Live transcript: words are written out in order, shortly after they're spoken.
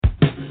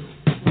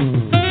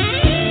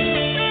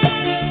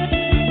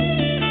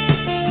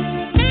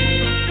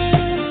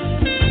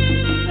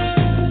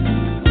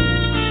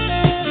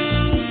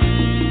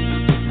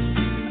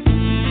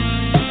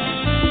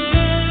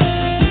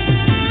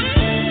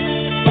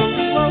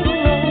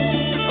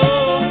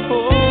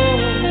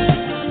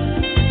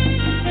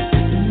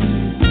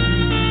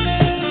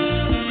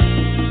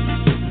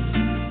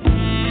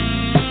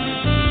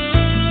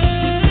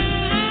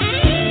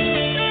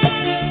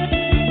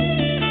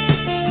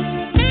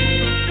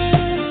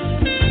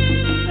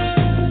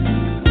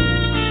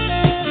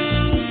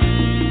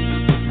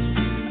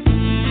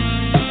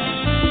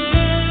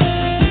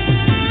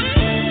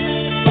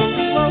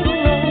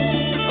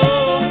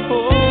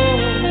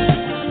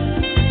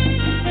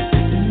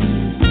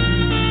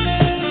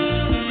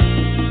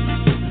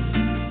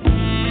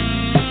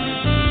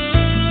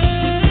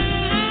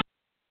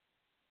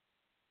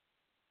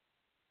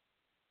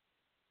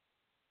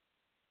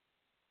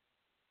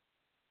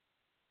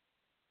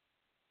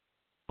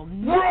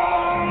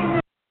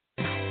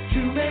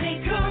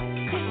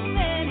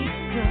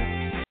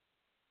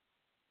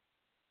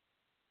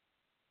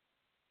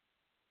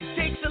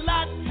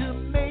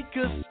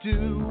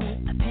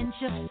A pinch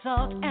of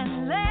salt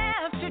and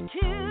laughter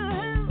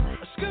too.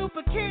 A scoop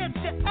of kids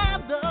to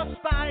add the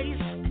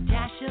spice. A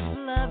dash of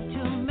love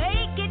to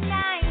make it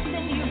nice.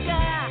 And you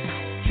got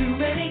too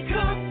many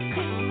cooks,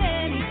 too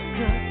many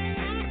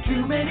cooks,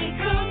 too many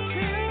cooks,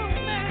 too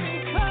many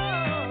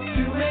cooks,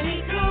 too many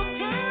cooks,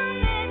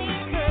 too many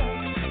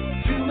cooks,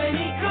 too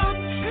many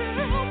cooks.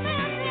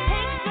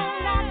 Takes a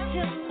lot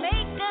to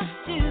make a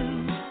stew.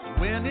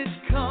 When it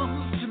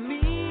comes to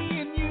me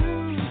and you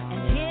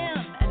and him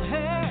and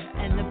her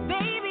and the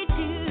baby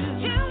too.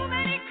 Too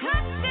many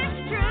cooks, it's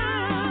true.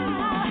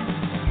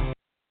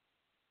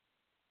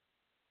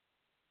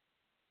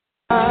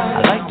 I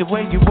like the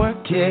way you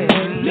work it,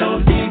 no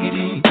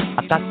diggity.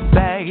 I thought to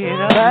bag it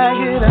up,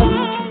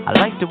 I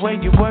like the way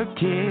you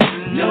work it,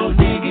 no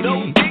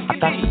diggity. I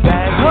thought to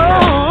bag it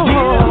up,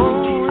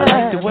 I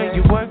like the way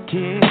you work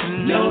it,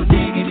 no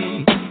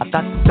diggity. I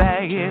thought to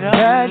bag it up,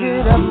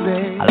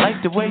 babe. I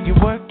like the way you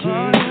work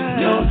it,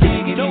 no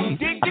diggity.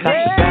 I thought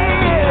to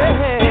bag it up.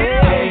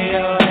 Hey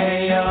yo,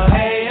 hey yo,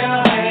 hey yo,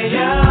 hey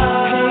yo.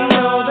 Hey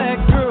yo, that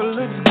girl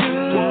looks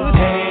good.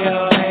 Hey yo,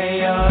 hey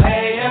yo,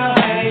 hey yo,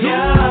 hey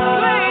yo.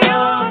 Hey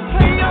yo,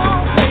 hey yo,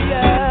 hey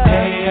yo.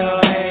 Hey yo,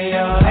 hey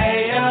yo, hey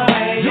yo,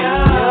 hey yo.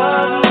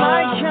 You're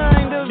my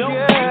kind of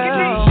girl.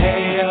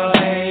 Hey yo,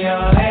 hey yo,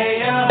 hey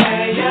yo,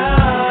 hey yo.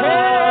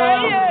 Hey yo.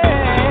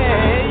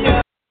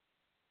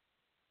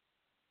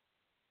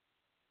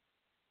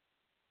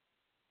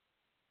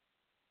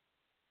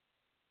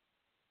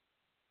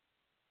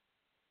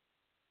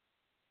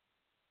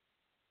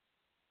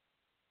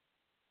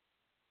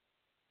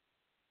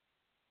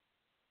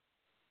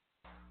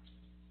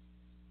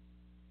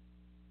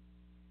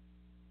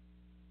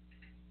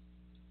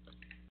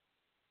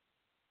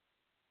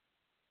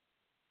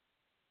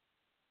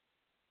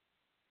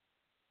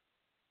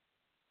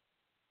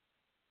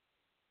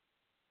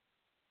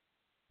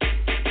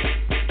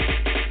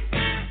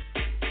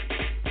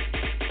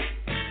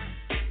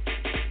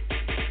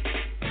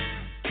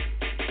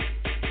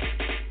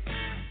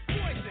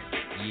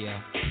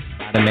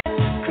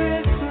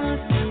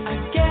 Christmas, I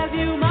gave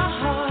you my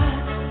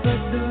heart, but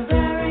the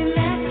very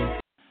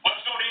next.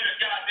 Let's go eat a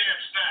goddamn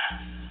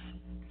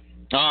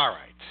snack. All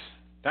right.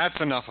 That's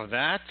enough of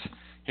that.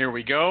 Here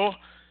we go.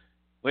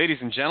 Ladies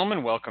and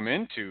gentlemen, welcome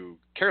into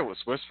Careless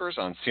Whispers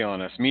on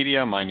CLNS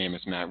Media. My name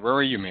is Matt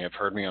Rory. You may have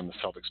heard me on the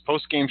Celtics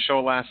postgame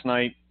show last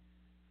night.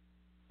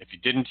 If you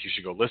didn't, you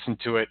should go listen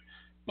to it.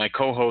 My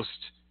co-host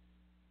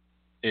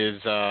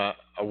is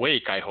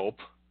awake, I hope.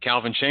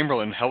 Calvin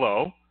Chamberlain,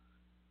 hello.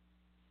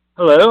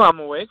 Hello, I'm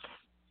awake.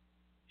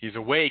 He's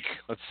awake.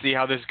 Let's see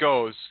how this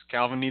goes.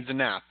 Calvin needs a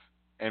nap.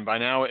 And by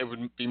now, it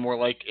would be more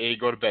like a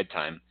go-to-bed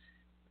time.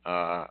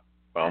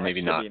 Well,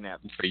 maybe not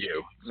for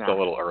you. It's still a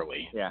little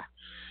early. Yeah.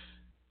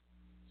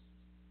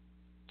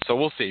 So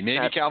we'll see.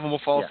 Maybe Calvin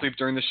will fall asleep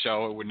during the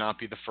show. It would not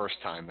be the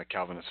first time that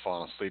Calvin has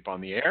fallen asleep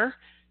on the air.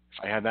 If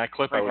I had that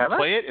clip, I would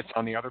play it. It's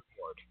on the other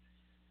board.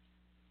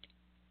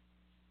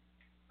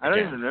 I don't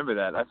even remember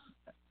that.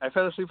 I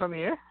fell asleep on the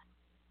air?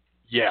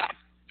 Yeah.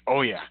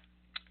 Oh, yeah.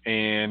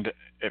 And,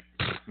 if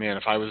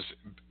I was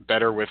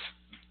better with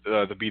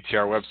the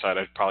BTR website,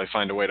 I'd probably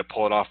find a way to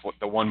pull it off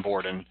the one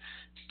board and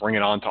bring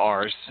it onto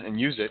ours and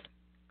use it.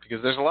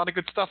 Because there's a lot of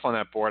good stuff on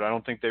that board. I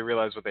don't think they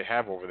realize what they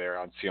have over there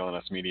on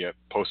CLNS Media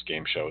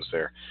post-game shows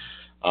there.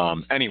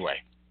 Anyway,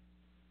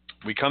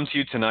 we come to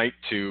you tonight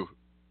to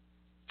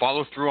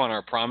follow through on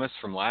our promise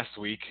from last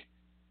week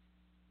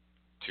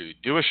to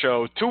do a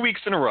show 2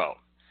 weeks in a row.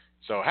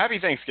 So happy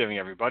Thanksgiving,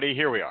 everybody.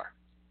 Here we are.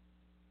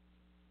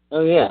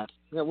 Oh, yeah.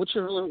 Yeah. What's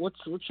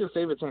your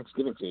favorite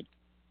Thanksgiving food?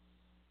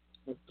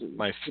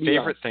 My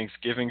favorite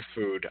Thanksgiving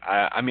food.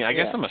 I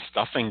guess I'm a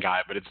stuffing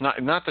guy, but it's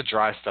not the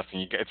dry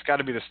stuffing. It's got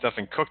to be the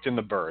stuffing cooked in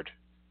the bird.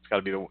 It's got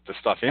to be the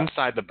stuff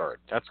inside the bird.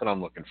 That's what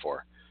I'm looking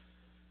for.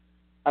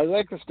 I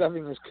like the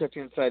stuffing that's cooked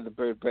inside the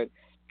bird, but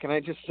Can I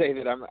just say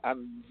that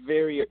I'm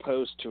very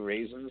opposed to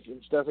raisins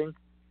in stuffing?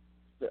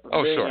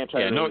 Oh, Very sure. Yeah,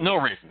 anti-raisin. no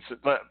raisins.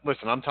 But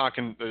listen, I'm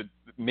talking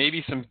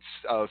maybe some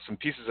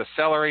pieces of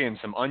celery and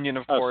some onion,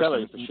 of course.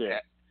 Celery for sure.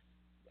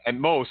 At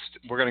most,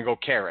 we're going to go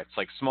carrots,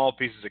 like small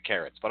pieces of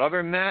carrots. But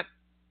other than that,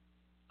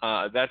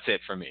 that's it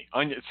for me.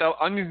 Onions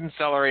and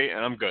celery, and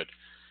I'm good.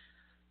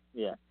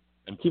 Yeah.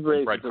 And keep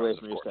raisins breadcrumbs, away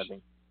from of your course.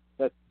 stuffing.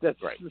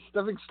 That's right.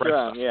 Stuffing's Bread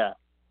strong, stuff. yeah.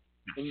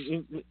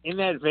 In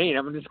that vein,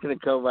 I'm just going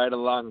to go right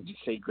along and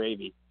just say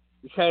gravy.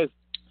 Because,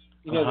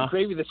 the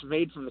gravy that's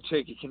made from the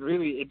turkey it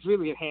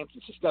really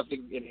enhances the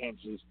stuffing, it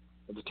enhances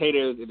the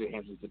potatoes, it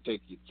enhances the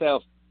turkey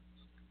itself.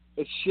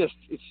 It's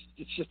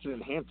just an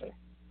enhancer.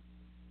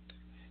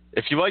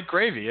 If you like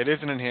gravy, it is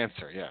an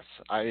enhancer, yes.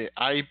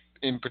 I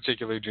in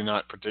particular do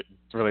not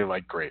really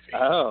like gravy.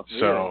 Oh,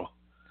 really? So,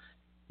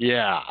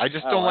 yeah, I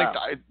just don't wow.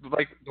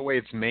 like the way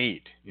it's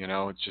made.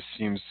 It just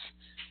seems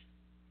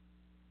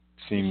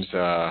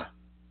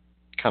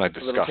kind of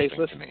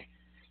disgusting to me.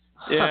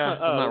 Yeah,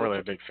 I'm not really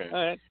a big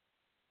fan.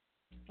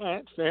 All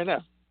right, fair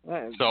enough. All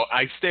right. So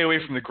I stay away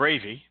from the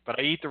gravy, but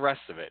I eat the rest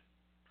of it.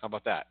 How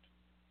about that?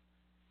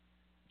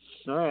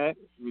 All right.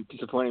 You're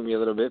disappointing me a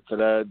little bit,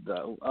 but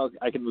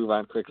I can move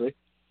on quickly.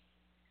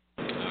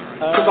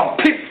 Because I'm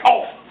pissed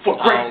off for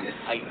greatness.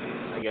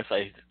 I guess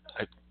I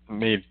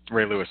made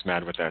Ray Lewis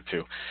mad with that,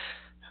 too.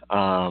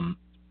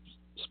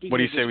 What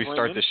do you say we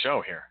start the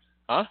show here?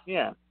 Huh?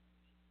 Yeah.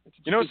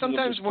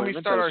 Sometimes when we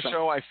start our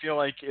show, I feel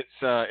like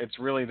it's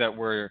really that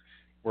we're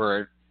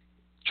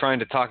trying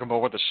to talk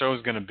about what the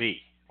show's going to be,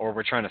 or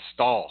we're trying to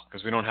stall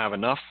because we don't have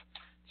enough.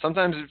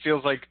 Sometimes it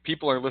feels like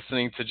people are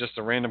listening to just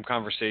a random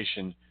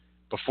conversation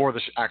before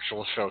the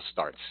actual show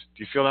starts.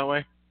 Do you feel that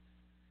way?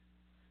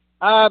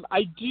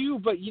 I do,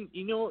 but you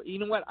know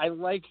what? I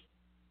like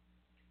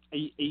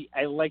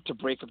to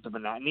break up the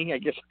monotony. I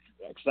guess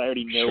because I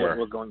already know what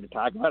we're going to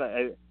talk about.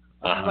 I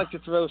like to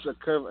throw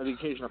an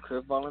occasional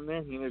curveball in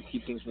there, to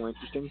keep things more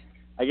interesting.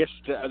 I guess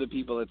to other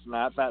people it's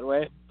not that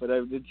way, but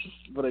it's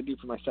just what I do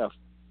for myself.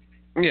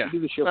 Yeah, we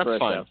do the show that's for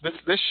fine. ourselves.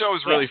 This show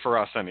is really for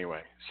us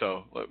anyway,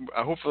 so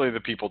hopefully the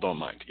people don't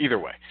mind. Either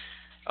way.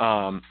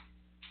 In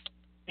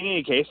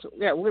any case,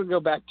 we're going to go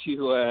back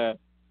to,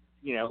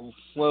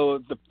 flow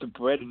the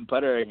bread and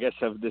butter, I guess,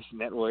 of this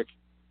network,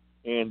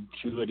 and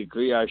to a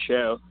degree our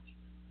show.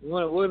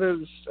 We're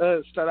going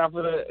to start off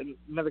with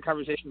another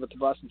conversation with the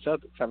Boston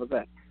Celtics. How about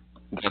that?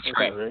 That's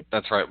right.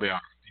 That's right, we are.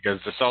 Because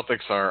the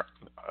Celtics are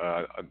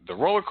the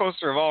roller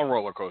coaster of all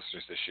roller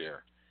coasters this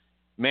year.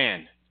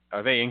 Man,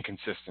 are they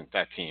inconsistent,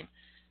 that team.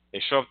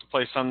 They show up to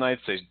play some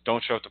nights. They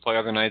don't show up to play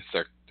other nights.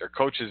 Their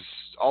coach is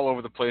all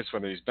over the place,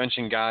 whether he's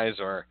benching guys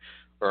or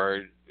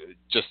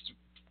just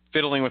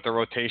fiddling with the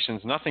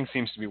rotations. Nothing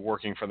seems to be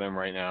working for them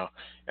right now.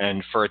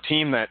 And for a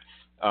team that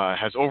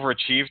has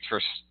overachieved for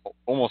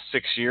almost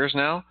 6 years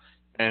now,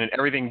 and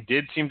everything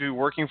did seem to be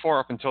working for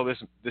up until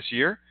this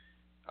year,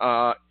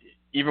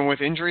 even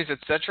with injuries,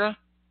 etc.,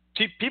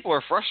 people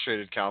are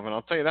frustrated, Calvin.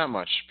 I'll tell you that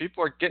much.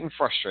 People are getting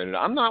frustrated.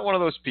 I'm not one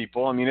of those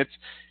people. I mean,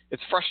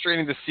 it's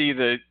frustrating to see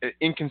the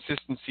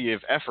inconsistency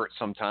of effort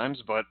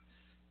sometimes, but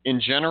in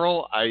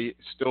general, I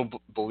still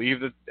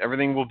believe that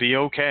everything will be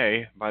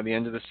okay by the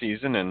end of the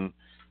season, and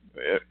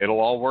it'll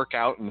all work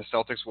out, and the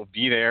Celtics will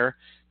be there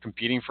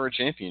competing for a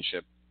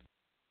championship.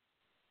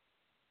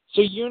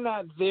 So you're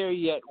not there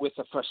yet with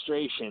the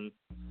frustration,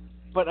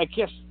 but I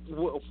guess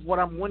what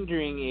I'm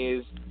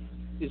wondering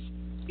is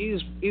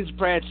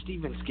Brad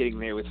Stevens getting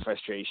there with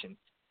frustration?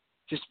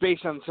 Just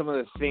based on some of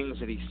the things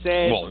that he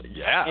said. Well,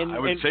 yeah, I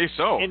would say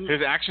so.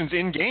 His actions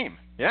in game,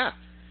 yeah.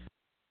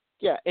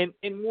 Yeah,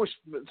 and more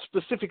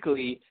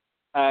specifically,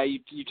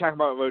 you talk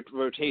about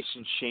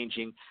rotations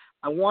changing.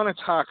 I want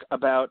to talk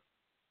about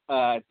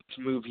this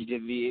move he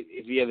did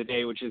the other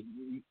day, which is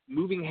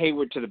moving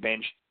Hayward to the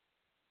bench,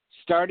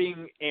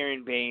 starting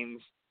Aaron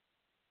Baines.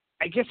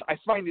 I guess I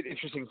find it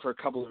interesting for a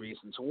couple of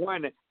reasons.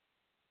 One,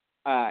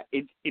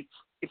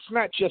 it's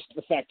not just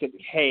the fact that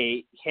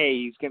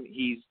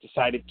he's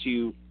decided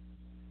to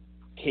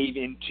cave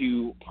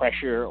into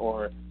pressure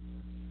or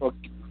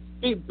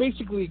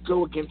basically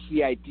go against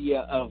the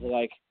idea of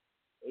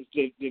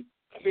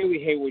clearly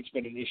Hayward's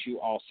been an issue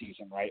all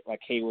season, right? Like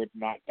Hayward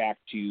not back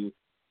to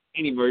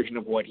any version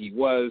of what he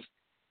was.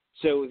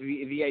 So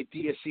the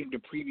idea seemed to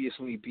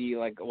previously be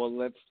like, well,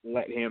 let's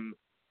let him,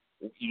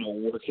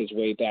 work his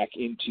way back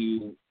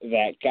into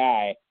that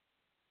guy.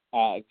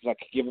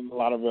 Give him a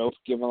lot of rope,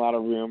 give him a lot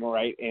of room,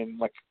 right?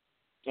 And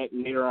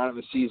later on in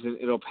the season,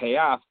 it'll pay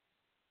off.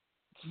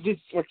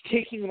 It's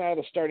taking him out of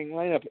the starting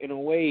lineup in a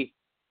way,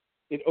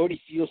 it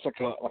already feels like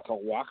a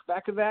walk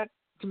back of that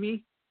to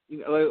me,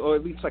 or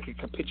at least like a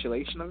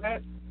capitulation of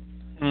that,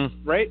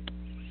 right?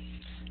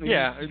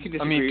 Yeah,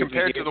 I mean,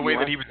 compared to the way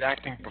that he was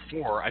acting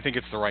before, I think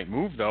it's the right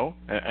move, though,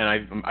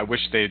 and I wish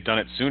they had done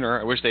it sooner.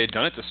 I wish they had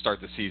done it to start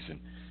the season.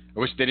 I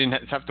wish they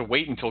didn't have to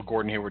wait until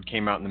Gordon Hayward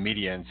came out in the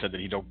media and said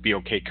that he'd be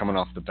okay coming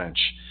off the bench.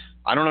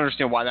 I don't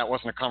understand why that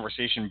wasn't a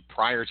conversation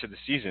prior to the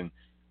season,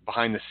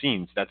 behind the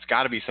scenes. That's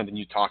got to be something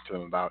you talk to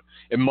them about.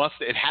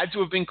 It had to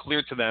have been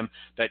clear to them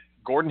that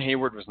Gordon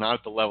Hayward was not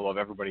at the level of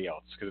everybody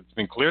else, because it's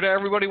been clear to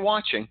everybody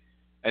watching,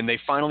 and they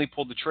finally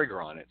pulled the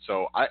trigger on it.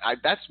 So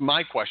that's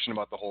my question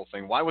about the whole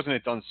thing. Why wasn't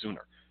it done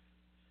sooner?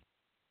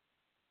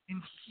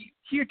 And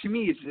here, to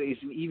me, is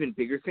an even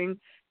bigger thing.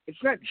 It's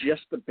not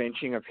just the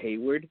benching of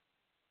Hayward.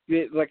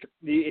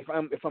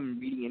 If I'm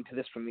reading into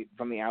this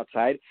from the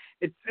outside,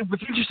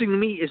 what's interesting to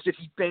me is that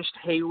he benched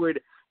Hayward,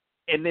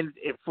 and then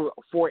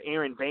for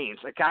Aaron Baines,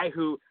 a guy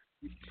who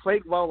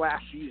played well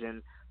last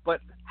season, but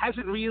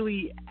hasn't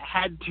really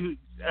had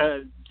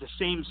the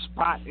same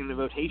spot in the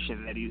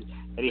rotation that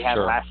he had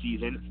last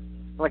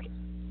season. Like,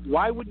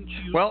 why wouldn't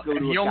you go to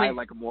a guy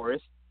like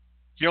Morris?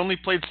 He only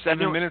played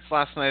 7 minutes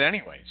last night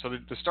anyway, so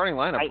the starting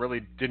lineup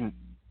really didn't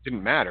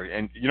matter.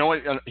 And you know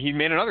what? He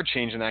made another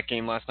change in that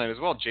game last night as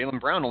well. Jaylen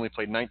Brown only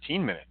played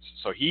 19 minutes,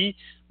 so he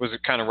was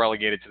kind of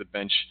relegated to the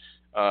bench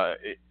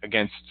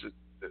against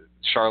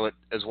Charlotte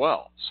as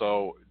well.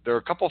 So there are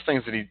a couple of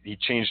things that he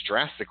changed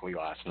drastically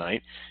last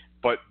night.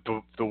 But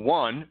the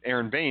one,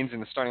 Aaron Baines, in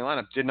the starting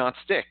lineup did not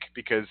stick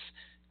because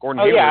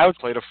Gordon Hayward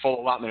played a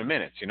full allotment of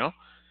minutes, you know?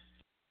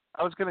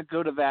 I was going to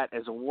go to that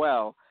as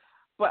well.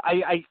 But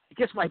I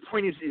guess my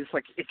point is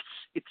like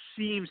it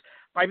seems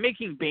by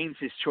making Baines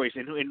his choice,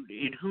 and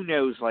who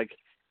knows like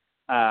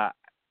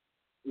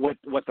what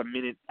the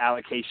minute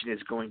allocation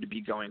is going to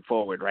be going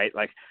forward, right?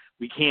 Like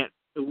we can't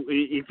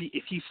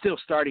if he's still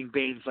starting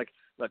Baines, like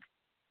look,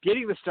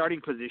 getting the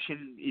starting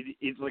position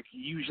it like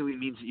usually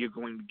means that you're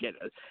going to get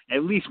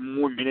at least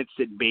more minutes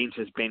than Baines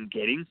has been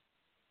getting,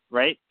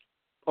 right?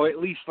 Or at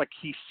least like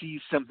he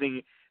sees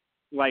something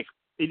like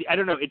I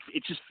don't know.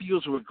 It just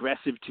feels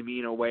regressive to me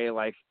in a way,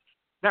 like.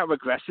 Not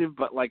regressive,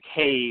 but like,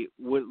 hey,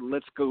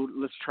 let's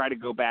try to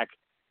go back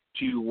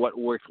to what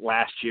worked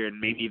last year, and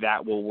maybe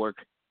that will work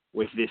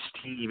with this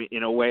team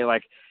in a way,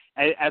 like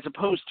as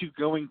opposed to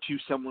going to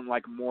someone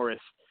like Morris,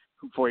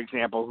 who, for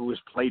example, who has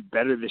played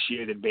better this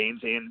year than Baines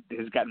and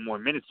has gotten more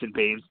minutes than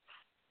Baines.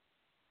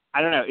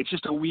 I don't know. It's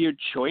just a weird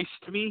choice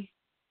to me,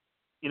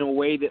 in a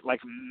way that like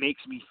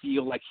makes me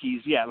feel like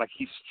he's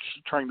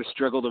trying to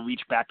struggle to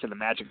reach back to the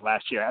Magic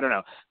last year. I don't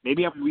know.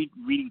 Maybe I'm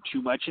reading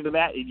too much into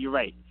that, and you're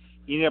right.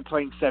 He ended up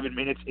playing 7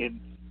 minutes, and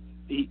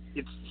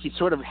he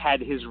sort of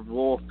had his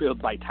role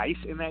filled by Tice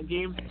in that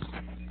game.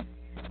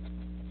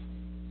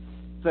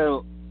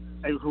 So,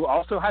 who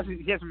also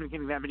hasn't been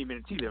getting that many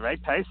minutes either, right,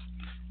 Tice?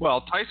 Well,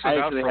 Tice was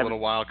out for a little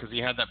while because he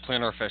had that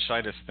plantar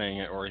fasciitis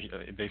thing, or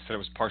they said it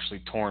was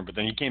partially torn, but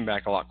then he came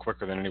back a lot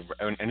quicker than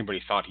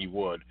anybody thought he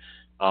would.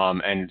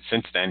 And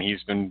since then,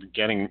 he's been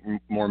getting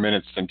more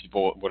minutes than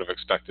people would have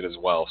expected as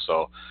well.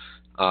 So.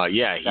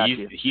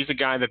 He's a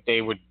guy that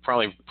they would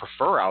probably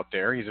prefer out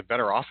there. He's a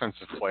better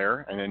offensive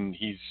player, and then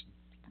he's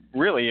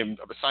really,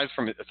 aside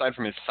from his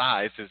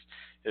size,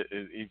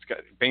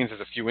 Baines has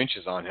a few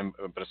inches on him,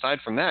 but aside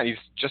from that, he's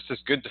just as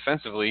good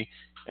defensively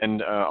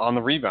and on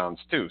the rebounds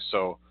too.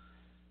 So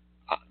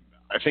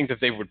I think that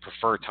they would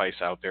prefer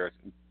Tice out there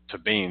to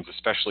Baines,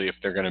 especially if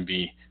they're going to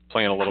be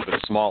playing a little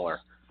bit smaller.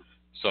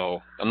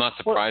 So I'm not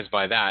surprised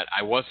by that.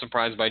 I was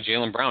surprised by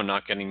Jaylen Brown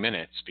not getting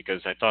minutes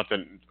because I thought that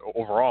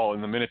overall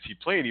in the minutes he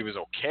played, he was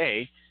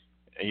okay.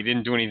 He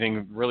didn't do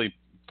anything really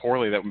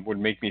poorly that would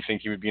make me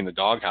think he would be in the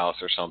doghouse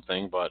or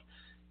something, but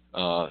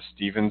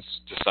Stevens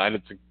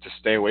decided to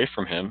stay away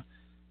from him.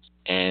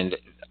 And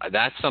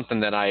that's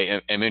something that I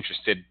am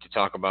interested to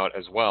talk about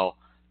as well.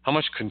 How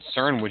much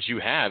concern would you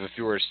have if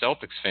you were a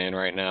Celtics fan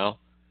right now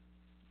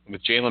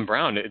with Jaylen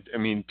Brown? I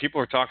mean,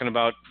 people are talking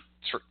about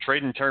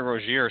trading Terry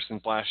Rozier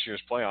since last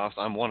year's playoffs.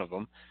 I'm one of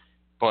them,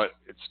 but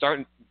it's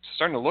starting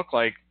to look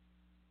like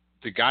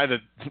the guy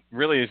that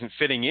really isn't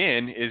fitting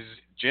in is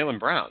Jaylen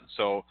Brown.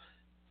 So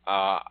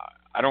I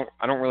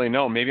don't really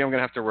know. Maybe I'm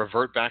gonna have to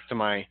revert back to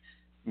my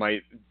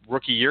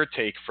rookie year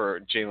take for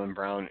Jaylen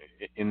Brown,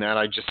 in that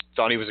I just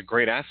thought he was a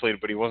great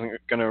athlete, but he wasn't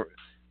gonna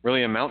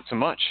really amount to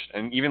much.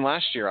 And even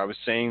last year, I was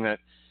saying that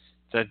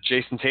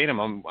Jason Tatum,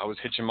 I was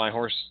hitching my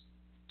horse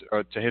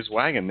to his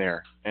wagon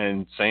there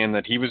and saying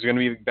that he was going to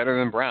be better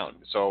than Brown.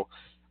 So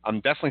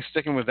I'm definitely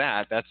sticking with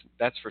that.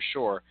 That's for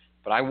sure.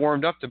 But I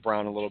warmed up to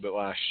Brown a little bit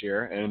last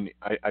year, and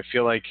I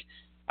feel like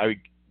I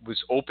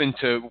was open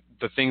to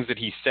the things that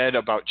he said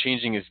about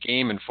changing his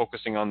game and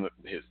focusing on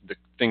the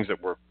things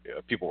that were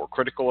people were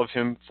critical of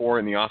him for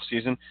in the off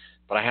season.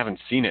 But I haven't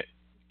seen it,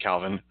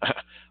 Calvin.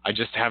 I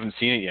just haven't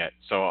seen it yet.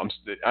 So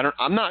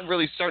I'm not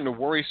really starting to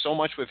worry so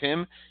much with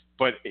him,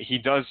 but he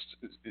does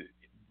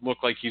look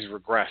like he's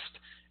regressed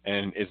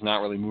and is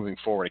not really moving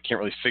forward. I can't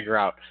really figure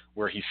out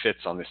where he fits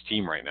on this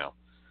team right now.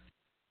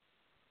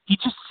 He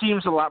just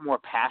seems a lot more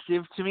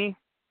passive to me,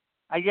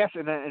 I guess.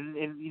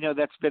 And you know,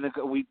 that's been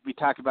we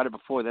talked about it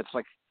before. That's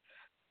like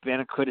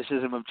been a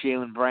criticism of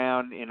Jaylen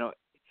Brown, you know,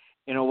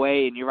 in a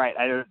way. And you're right.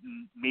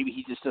 Maybe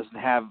he just doesn't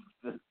have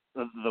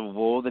the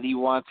role that he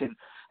wants. And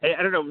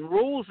I don't know,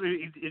 roles.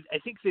 I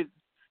think that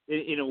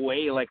in a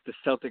way, like the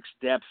Celtics'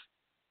 depth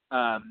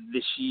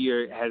this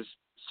year has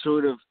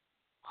sort of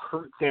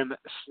hurt them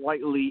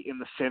slightly, in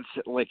the sense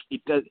that like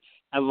it does.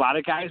 A lot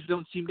of guys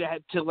don't seem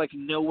to like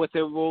know what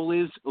their role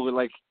is, or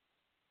like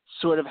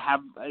sort of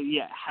have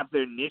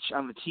their niche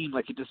on the team.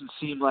 Like, it doesn't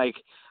seem like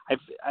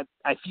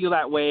I feel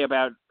that way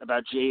about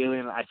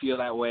Jalen. I feel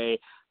that way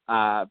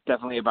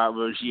definitely about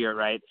Rozier,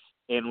 right?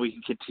 And we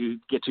can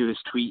get to his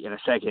tweet in a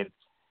second.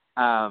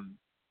 I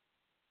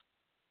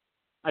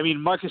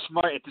mean, Marcus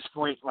Smart at this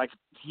point, like,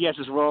 he has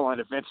his role on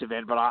the defensive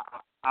end, but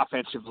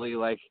offensively,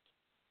 like,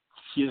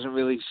 he doesn't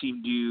really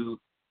seem to.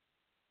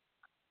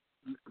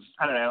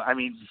 I don't know. I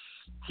mean,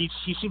 he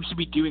seems to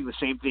be doing the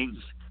same things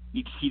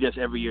he does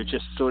every year,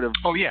 just sort of.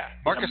 Oh yeah,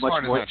 Marcus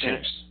Smart has not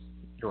changed.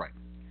 You're right.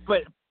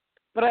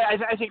 But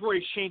I think where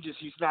he changes,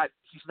 he's not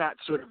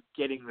sort of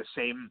getting the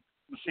same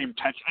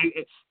touch.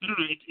 It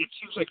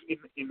seems like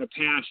in the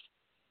past,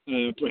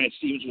 Brad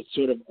Stevens would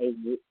sort of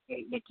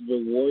like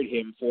reward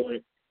him for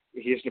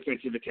his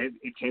defensive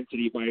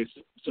intensity by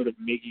sort of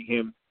making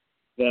him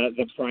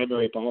the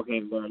primary ball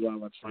handler a lot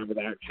of the time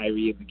without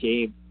Kyrie in the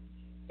game.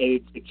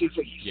 And it seems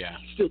like he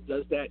still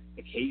does that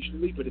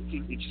occasionally, but it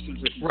just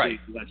seems like he's getting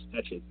less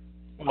touches.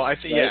 Well, I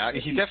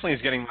think he definitely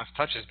is getting less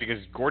touches because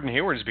Gordon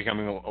Hayward is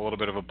becoming a little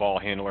bit of a ball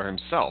handler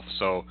himself.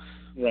 So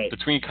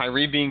between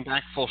Kyrie being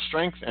back full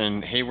strength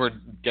and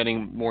Hayward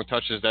getting more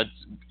touches, that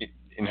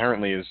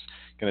inherently is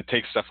going to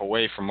take stuff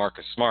away from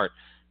Marcus Smart.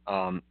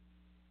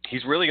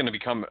 He's really going to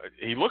become.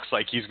 He looks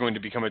like he's going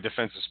to become a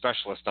defensive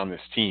specialist on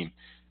this team,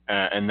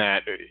 and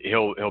that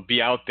he'll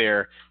be out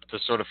there to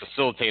sort of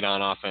facilitate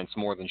on offense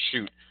more than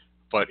shoot.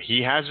 But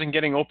he has been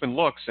getting open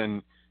looks,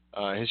 and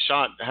his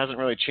shot hasn't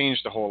really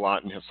changed a whole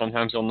lot. And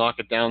sometimes he'll knock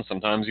it down,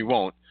 sometimes he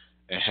won't.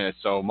 And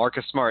so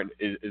Marcus Smart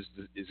is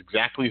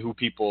exactly who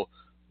people,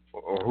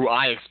 or who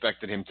I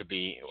expected him to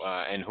be,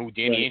 and who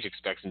Danny Ainge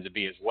expects him to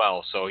be as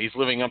well. So he's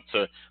living up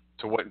to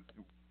what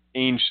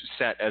Ainge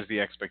set as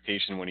the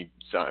expectation when he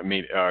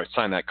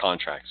signed that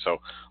contract,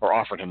 or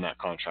offered him that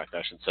contract,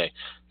 I should say.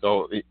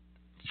 So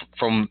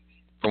from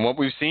what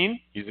we've seen,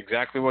 he's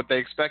exactly what they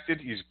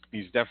expected.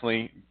 He's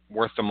definitely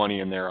worth the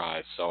money in their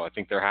eyes. So I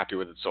think they're happy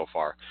with it so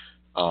far.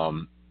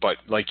 But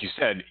like you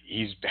said,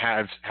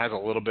 has a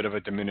little bit of a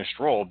diminished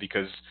role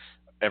because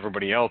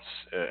everybody else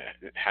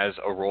has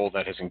a role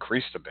that has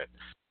increased a bit.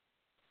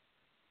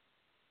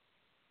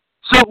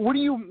 So what do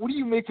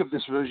you make of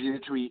this Rozier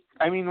tweet?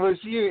 I mean,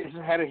 Rozier has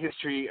had a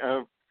history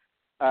of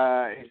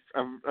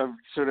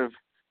sort of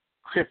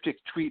cryptic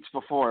tweets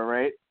before,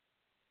 right?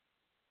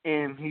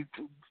 And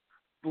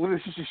one of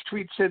his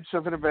tweets said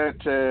something about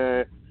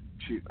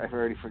shoot, I've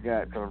already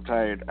forgot because I'm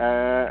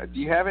tired. Do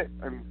you have it?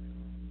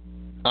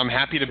 I'm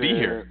happy to be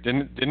here.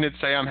 Didn't it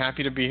say I'm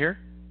happy to be here?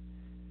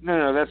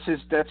 No, that's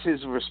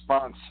his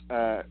response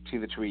to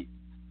the tweet.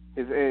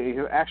 His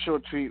actual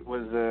tweet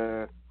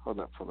was hold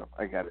up,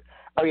 I got it.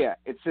 Oh yeah,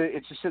 it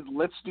just said,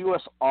 "Let's do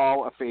us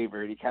all a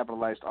favor," and he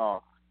capitalized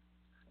all.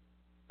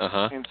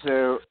 And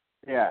so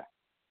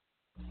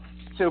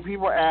so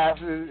people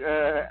asked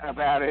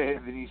about it,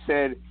 and then he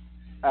said,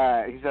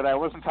 "I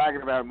wasn't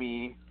talking about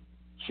me.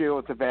 Chill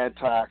with the bad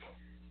talk."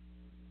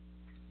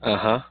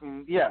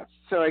 And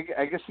so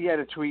I guess he had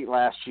a tweet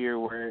last year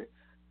where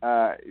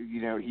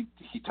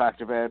he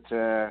talked about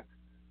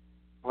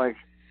like,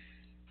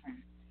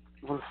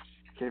 well,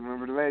 can't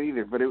remember that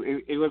either, but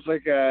it was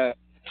like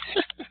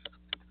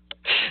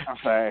I'm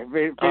sorry.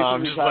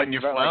 I'm just letting you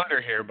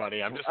flounder here,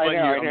 buddy. I'm just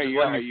letting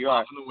you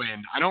off in the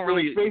wind. I don't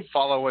really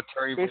follow what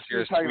Terry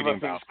Rozier is tweeting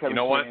about. You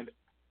know what?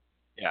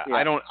 Yeah,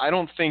 I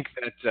don't think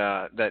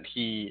that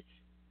he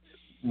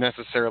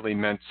necessarily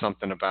meant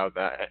something about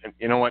that.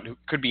 You know what? It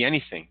could be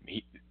anything.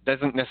 He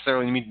doesn't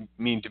necessarily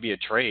mean to be a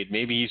trade.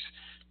 Maybe he's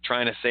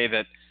trying to say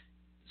that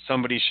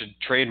somebody should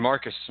trade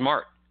Marcus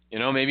Smart. You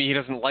know, maybe he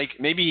doesn't like.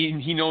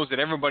 Maybe he knows that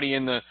everybody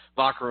in the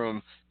locker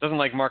room doesn't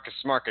like Marcus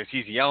Smart because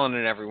he's yelling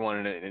at everyone,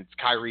 and it's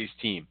Kyrie's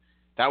team.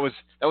 That was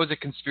a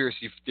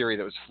conspiracy theory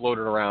that was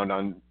floated around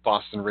on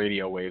Boston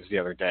radio waves the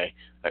other day.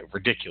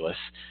 Ridiculous.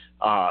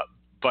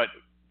 But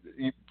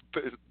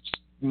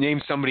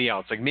name somebody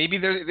else. Like maybe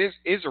there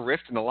is a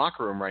rift in the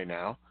locker room right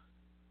now,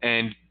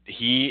 and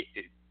he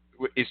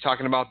is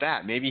talking about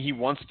that. Maybe he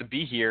wants to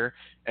be here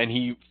and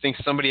he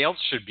thinks somebody else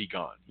should be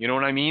gone. You know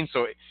what I mean?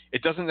 So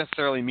it doesn't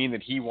necessarily mean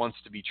that he wants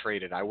to be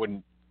traded. I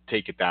wouldn't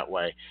take it that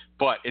way.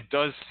 But it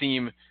does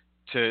seem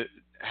to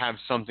have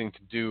something to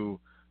do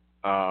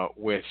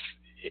with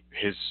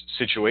his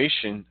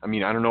situation. I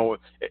mean, I don't know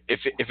if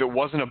it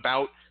wasn't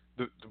about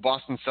the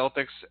Boston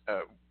Celtics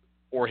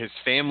or his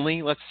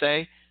family, let's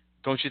say.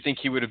 Don't you think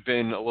he would have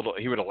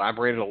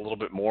elaborated a little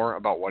bit more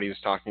about what he was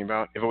talking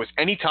about? If it was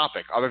any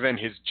topic other than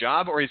his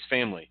job or his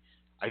family,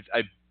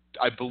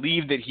 I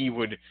believe that he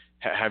would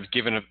have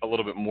given a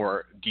little bit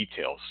more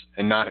details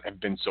and not have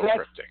been so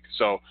cryptic.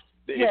 So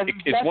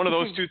it's one of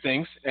those two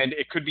things, and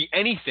it could be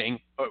anything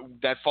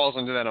that falls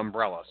under that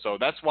umbrella. So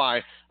that's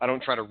why I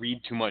don't try to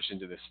read too much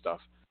into this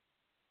stuff.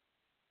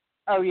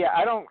 Oh yeah,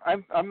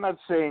 I'm not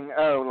saying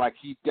like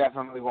he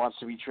definitely wants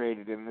to be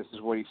traded and this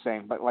is what he's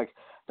saying, but like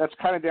that's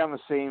kind of down the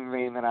same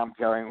vein that I'm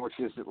going, which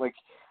is that like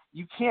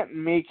you can't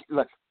make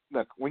look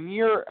when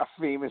you're a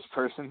famous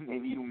person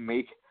and you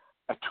make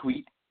a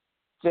tweet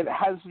that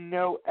has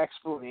no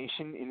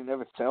explanation in and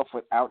of itself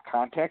without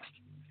context,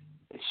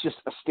 it's just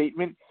a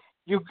statement.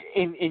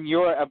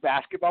 you're a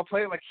basketball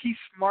player. Like, he's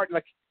smart.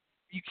 Like,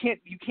 you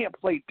can't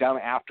play dumb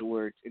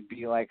afterwards and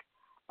be like,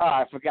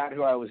 I forgot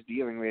who I was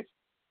dealing with.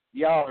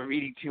 Y'all are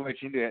reading too much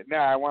into it. No,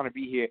 I want to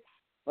be here.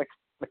 Like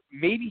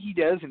maybe he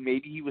does, and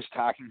maybe he was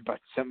talking about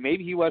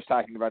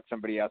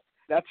somebody else.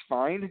 That's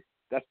fine.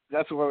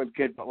 That's what was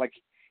good. But like,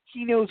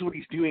 he knows what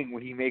he's doing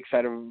when he makes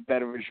that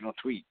original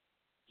tweet.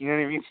 You know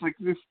what I mean? It's like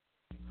this.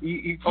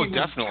 You can't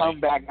definitely come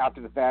back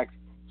after the fact.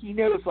 He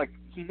knows.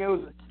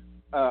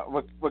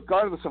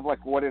 Regardless of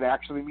like what it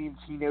actually means,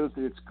 he knows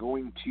that it's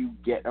going to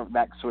get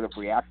that sort of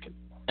reaction.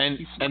 And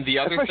the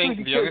other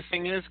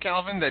thing is,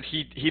 Calvin, that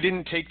he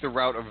didn't take the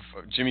route of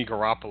Jimmy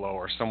Garoppolo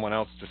or someone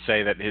else to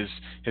say that his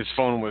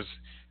phone was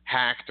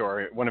hacked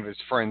or one of his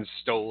friends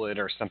stole it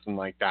or something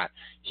like that.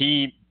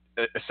 He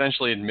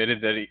essentially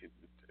admitted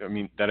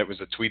that it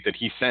was a tweet that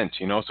he sent,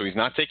 so he's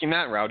not taking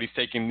that route. He's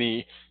taking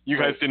the you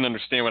guys didn't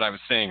understand what I was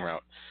saying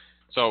route.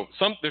 So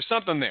there's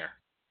something there.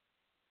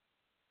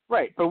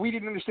 Right, but we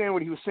didn't understand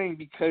what he was saying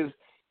because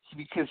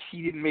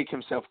he didn't make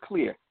himself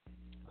clear.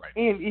 Right.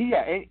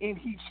 And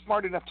he's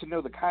smart enough to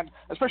know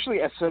especially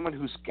as someone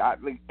who's got,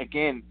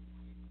 again,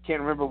 can't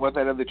remember what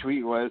that other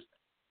tweet was,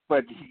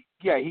 but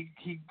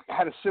he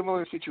had a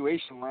similar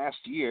situation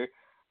last year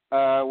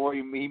where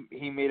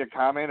he made a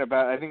comment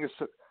about, I think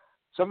it's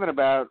something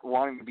about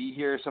wanting to be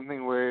here,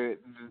 something where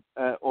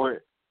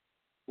or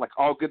like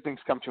all good things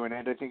come to an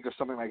end, I think, or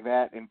something like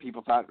that, and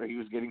people thought that he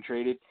was getting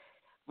traded.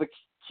 Like,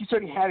 he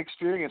certainly had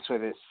experience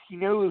with this. He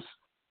knows,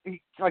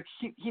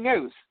 he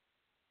knows.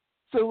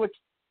 So like,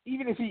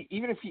 even if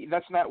he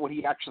that's not what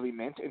he actually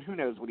meant, and who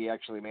knows what he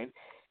actually meant,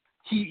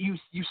 you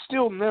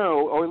still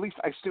know, or at least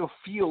I still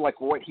feel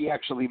like what he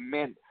actually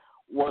meant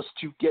was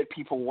to get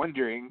people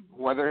wondering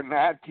whether or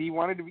not he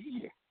wanted to be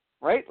here,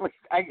 right? Like,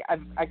 I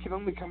can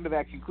only come to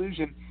that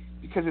conclusion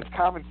because it's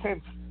common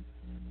sense.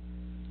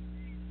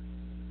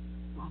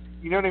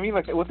 You know what I mean?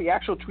 Like, what the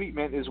actual tweet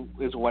meant is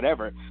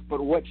whatever,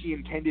 but what he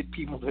intended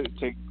people to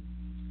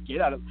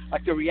get out of,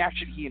 like, the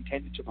reaction he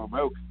intended to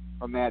provoke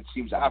from that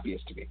seems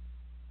obvious to me.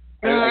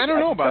 I don't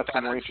know about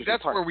that.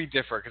 That's where we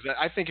differ, because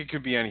I think it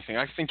could be anything.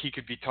 I think he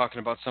could be talking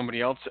about somebody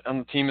else on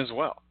the team as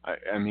well.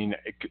 I mean,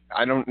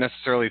 I don't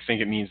necessarily think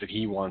it means that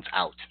he wants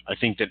out. I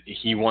think that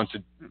he wants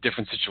a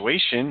different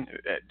situation.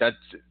 That's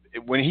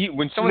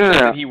when someone says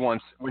that he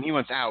wants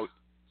out,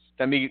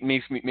 that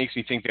makes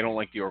me think they don't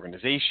like the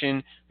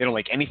organization. They don't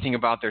like anything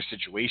about their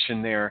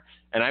situation there,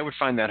 and I would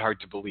find that hard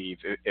to believe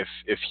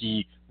if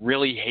he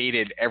really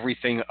hated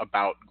everything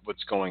about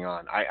what's going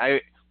on.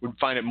 I would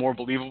find it more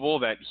believable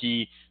that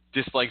he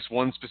dislikes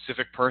one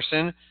specific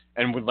person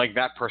and would like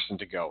that person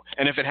to go.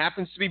 And if it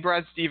happens to be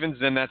Brad Stevens,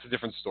 then that's a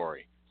different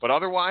story. But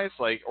otherwise,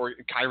 or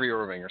Kyrie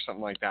Irving or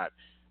something like that.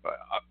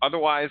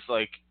 Otherwise,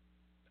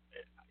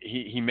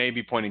 he may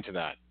be pointing to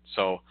that.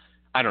 So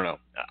I don't know.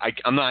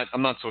 I'm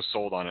not so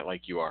sold on it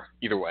like you are.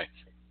 Either way.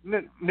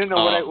 No.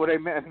 What I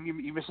meant, I think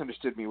you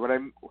misunderstood me. What I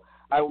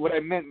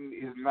meant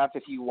is not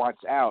that he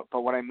wants out,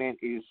 but what I meant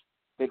is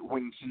that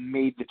when he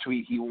made the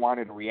tweet, he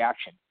wanted a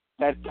reaction.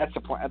 That's the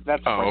point.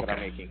 That's the point that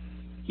I'm making.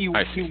 He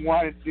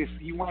wanted this.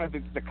 He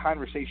wanted the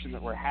conversation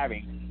that we're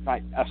having,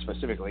 not us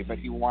specifically, but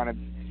he wanted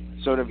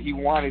it. Sure, he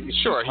wanted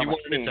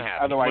it to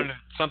happen. Otherwise, he wanted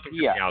something to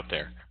be out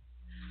there.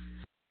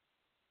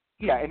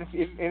 Yeah, and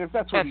if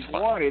that's what he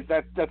wanted,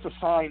 that's a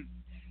sign.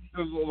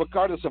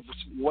 Regardless of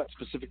what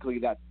specifically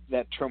that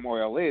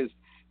turmoil is,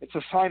 it's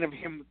a sign of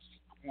him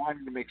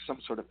wanting to make some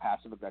sort of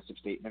passive aggressive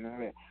statement.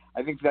 And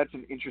I think that's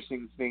an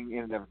interesting thing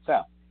in and of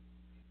itself.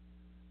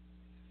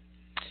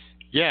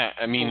 Yeah,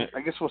 I mean,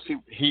 I guess we'll see.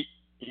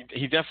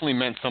 He definitely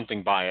meant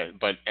something by it,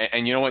 but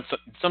and you know what?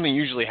 Something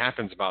usually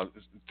happens about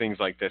things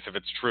like this if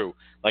it's true.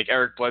 Like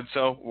Eric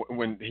Bledsoe,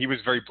 when he was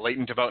very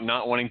blatant about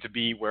not wanting to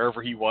be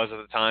wherever he was at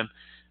the time.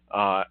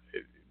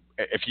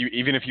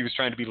 Even if he was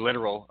trying to be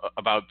literal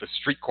about the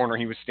street corner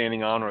he was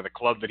standing on, or the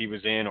club that he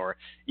was in, or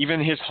even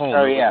his home,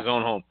 his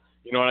own home.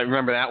 You know what? I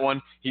remember that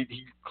one.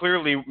 He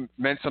clearly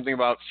meant something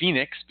about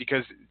Phoenix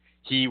because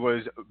he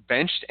was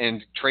benched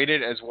and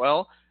traded as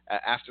well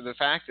after the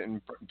fact,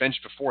 and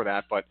benched before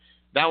that. But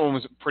that one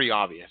was pretty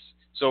obvious.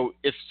 So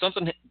if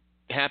something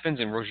happens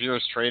and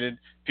Rozier's traded,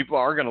 people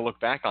are going to look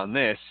back on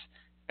this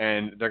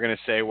and they're going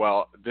to say,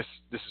 well, this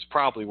is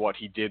probably what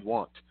he did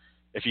want.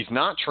 If he's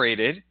not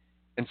traded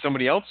and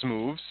somebody else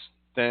moves,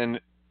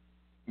 then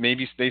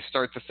maybe they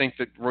start to think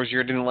that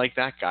Rozier didn't like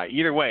that guy.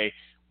 Either way,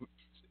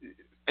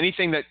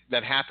 anything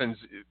that happens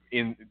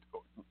in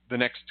the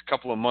next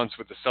couple of months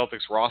with the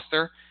Celtics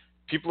roster,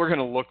 people are going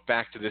to look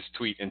back to this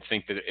tweet and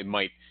think that it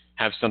might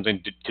have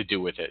something to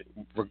do with it,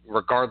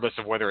 regardless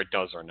of whether it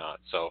does or not.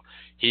 So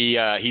he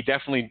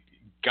definitely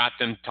got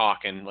them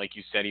talking like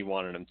you said he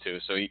wanted them to.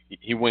 So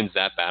he wins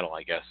that battle,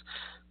 I guess.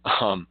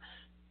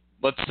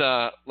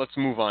 Let's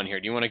move on here.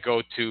 Do you want to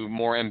go to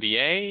more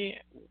NBA,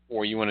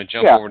 or you want to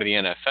jump over to the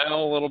NFL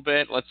a little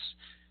bit? We'll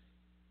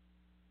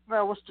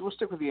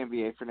stick with the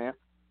NBA for now.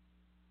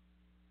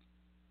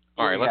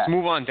 All right, let's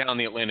move on down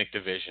the Atlantic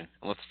Division,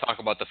 and let's talk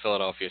about the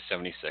Philadelphia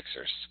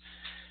 76ers.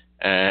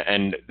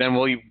 And then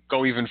we'll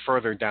go even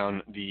further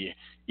down the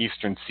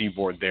Eastern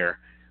Seaboard there.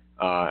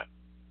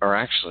 Or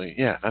actually,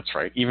 yeah, that's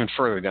right, even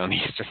further down the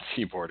Eastern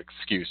Seaboard,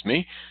 excuse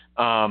me,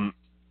 and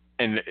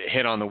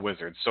hit on the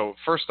Wizards. So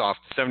first off,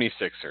 the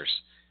 76ers.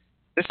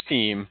 This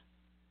team,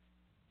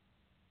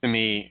 to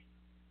me,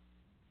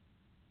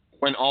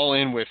 went all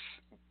in with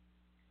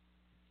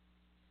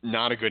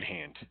not a good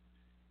hand.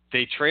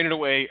 They traded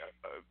away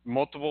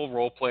multiple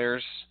role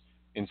players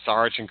in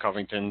Saric and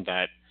Covington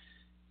that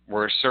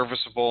were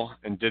serviceable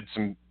and did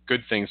some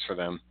good things for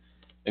them.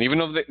 And even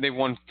though they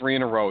won 3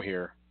 in a row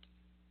here,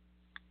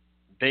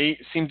 they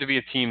seem to be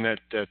a team that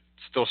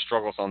still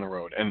struggles on the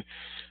road. And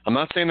I'm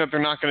not saying that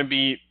they're not going to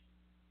be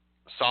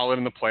solid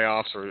in the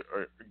playoffs or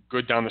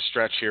good down the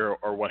stretch here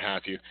or what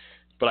have you,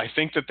 but I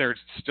think that they're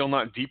still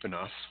not deep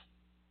enough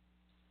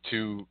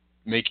to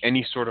make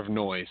any sort of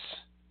noise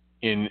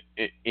in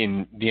the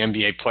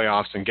NBA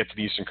playoffs and get to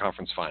the Eastern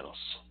Conference Finals.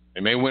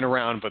 They may win a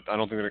round, but I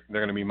don't think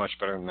they're going to be much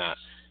better than that.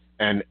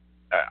 And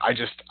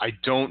I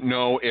don't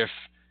know if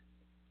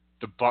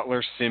the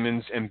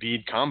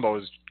Butler-Simmons-Embiid combo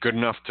is good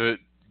enough to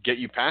get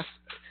you past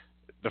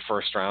the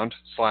first round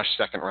 /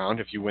 second round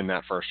if you win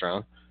that first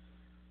round.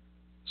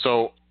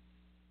 So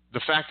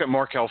the fact that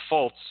Markelle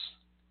Fultz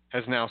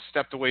has now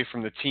stepped away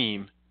from the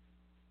team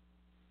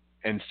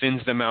and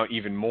thins them out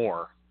even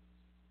more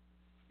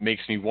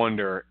makes me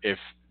wonder if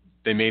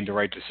they made the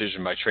right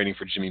decision by trading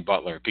for Jimmy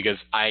Butler. Because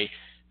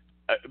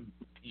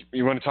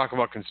you want to talk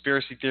about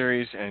conspiracy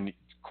theories and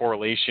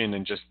correlation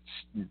and just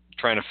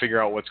trying to figure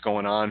out what's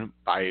going on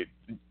by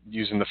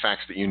using the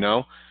facts that you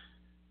know.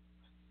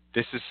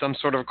 This is some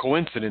sort of a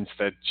coincidence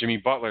that Jimmy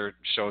Butler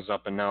shows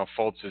up and now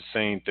Fultz is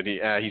saying that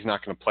he's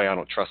not going to play. I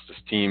don't trust this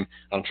team.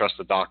 I don't trust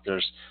the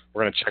doctors.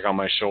 We're going to check on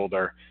my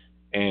shoulder,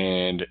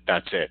 and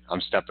that's it.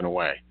 I'm stepping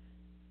away.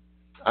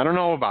 I don't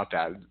know about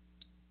that.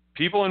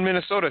 People in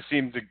Minnesota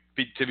seem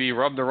to be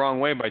rubbed the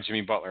wrong way by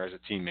Jimmy Butler as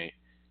a teammate.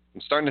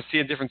 I'm starting to see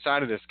a different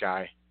side of this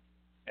guy,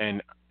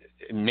 and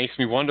it makes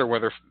me wonder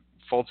whether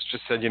Fultz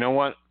just said, you know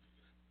what?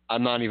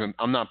 I'm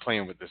not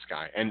playing with this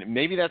guy. And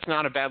maybe that's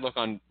not a bad look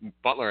on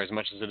Butler as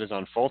much as it is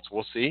on Fultz.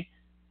 We'll see.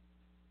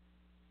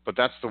 But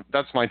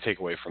that's my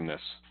takeaway from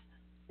this.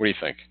 What do you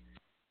think?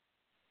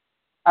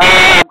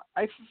 I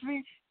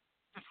think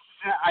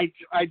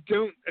I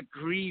don't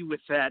agree with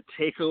that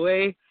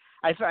takeaway.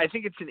 I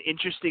think it's an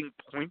interesting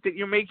point that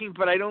you're making,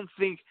 but I don't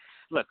think.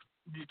 Look,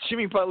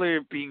 Jimmy Butler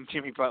being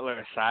Jimmy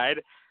Butler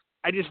aside,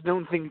 I just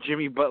don't think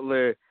Jimmy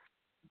Butler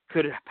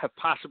could have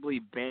possibly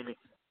been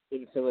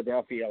in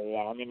Philadelphia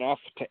long enough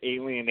to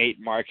alienate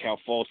Markelle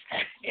Fultz.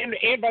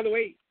 And by the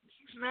way,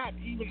 he's not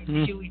even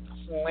really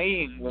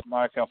playing with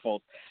Markelle Fultz.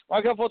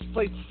 Markelle Fultz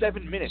played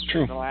 7 minutes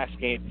in the last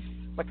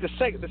game. Like the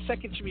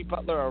second Jimmy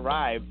Butler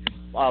arrived,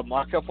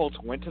 Markelle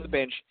Fultz went to the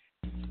bench,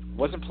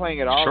 wasn't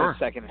playing at all in the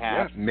second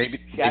half. Yeah, maybe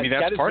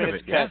that's part of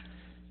it. Yeah.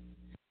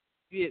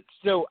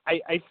 So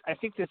I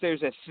think that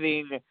there's a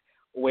thing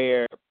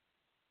where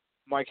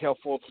Markelle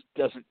Fultz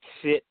doesn't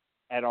fit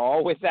at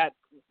all with that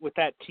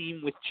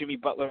team with Jimmy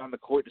Butler on the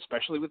court,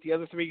 especially with the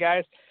other 3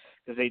 guys,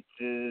 because they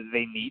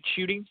need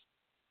shooting,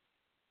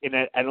 and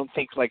I don't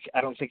think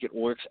it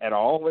works at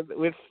all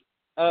with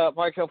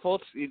Markelle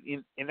Fultz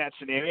in that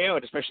scenario,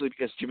 and especially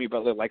because Jimmy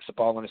Butler likes the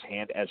ball in his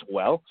hand as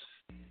well.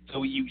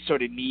 So you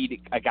sort of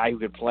need a guy who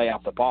can play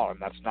off the ball, and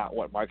that's not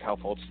what Markelle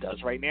Fultz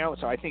does right now.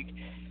 So I think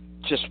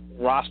just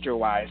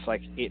roster-wise,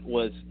 like it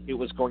was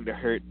going to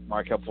hurt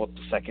Markelle Fultz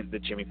the second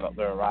that Jimmy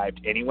Butler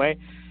arrived anyway.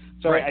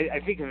 So right. I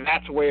think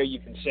that's where you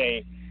can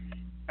say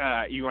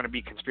you want to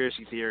be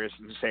conspiracy theorists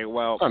and say,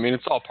 well, I mean,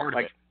 it's all part of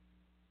it.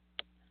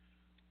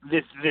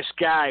 This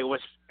guy was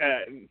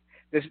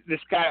this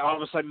guy all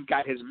of a sudden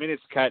got his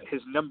minutes cut,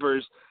 his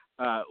numbers,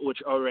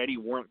 which already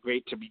weren't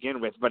great to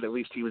begin with, but at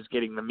least he was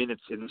getting the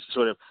minutes, and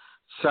sort of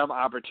some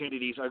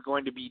opportunities are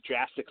going to be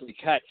drastically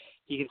cut.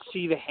 He can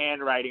see the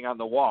handwriting on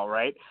the wall,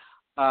 right?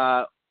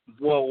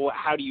 Well,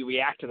 how do you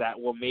react to that?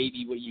 Well,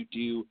 maybe what you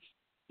do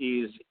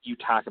is you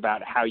talk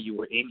about how you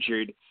were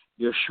injured,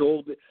 your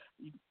shoulder.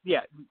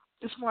 Yeah,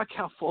 this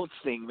Markelle Fultz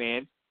thing,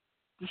 man.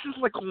 This is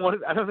like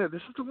I don't know.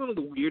 This is one of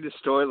the weirdest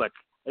stories. Like,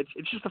 it's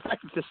just the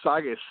fact that this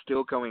saga is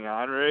still going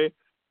on, right?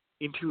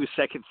 Into a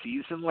second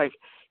season. Like,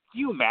 can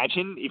you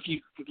imagine if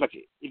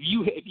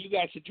you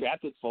guys had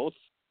drafted Fultz,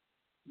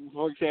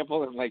 for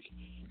example, and like,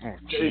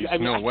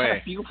 no way. I kind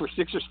of feel for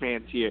Sixers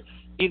fans here.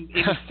 In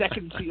the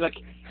second season, like,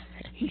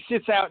 he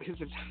sits out his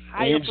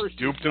entire first season.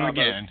 Duped him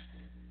again.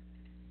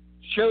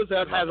 Shows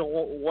up, has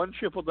one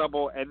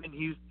triple-double, and then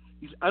he's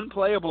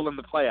unplayable in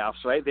the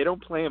playoffs, right? They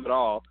don't play him at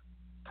all.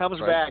 Comes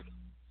back,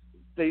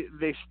 they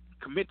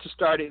commit to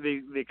starting.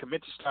 They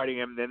commit to starting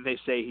him. Then they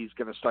say he's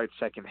going to start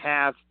second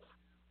half,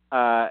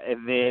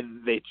 and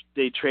then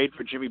they trade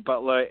for Jimmy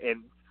Butler,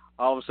 and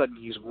all of a sudden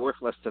he's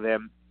worthless to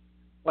them.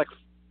 Like,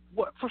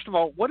 what? First of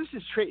all, what is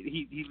his trade?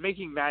 He's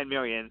making $9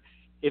 million.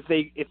 If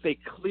they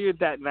cleared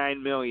that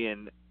 $9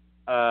 million,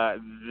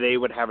 they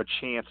would have a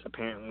chance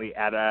apparently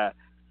at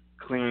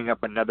clearing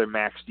up another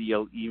max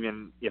deal,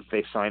 even if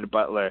they signed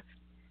Butler.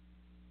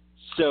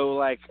 So,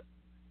 like,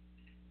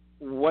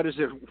 what is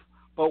it?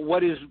 But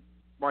what is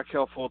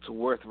Markelle Fultz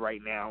worth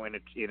right now in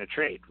a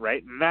trade?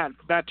 Right, not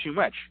too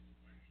much.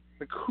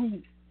 Like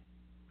who?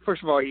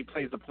 First of all, he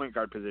plays the point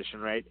guard position,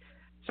 right?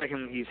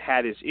 Secondly, he's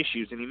had his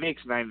issues, and he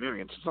makes $9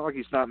 million. So it's not like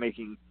he's not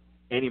making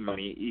any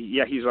money.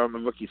 Yeah, he's on the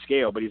rookie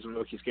scale, but he's on the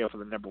rookie scale for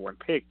the number one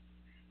pick.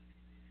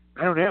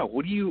 I don't know.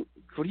 What do you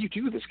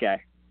do with this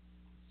guy?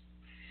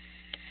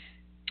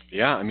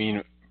 Yeah, I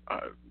mean,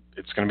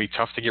 it's going to be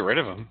tough to get rid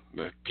of him.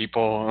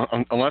 People,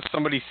 unless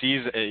somebody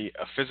sees a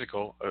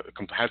physical,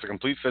 has a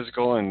complete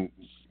physical and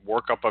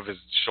workup of his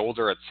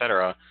shoulder,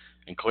 etc.,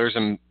 and clears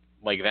him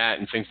like that,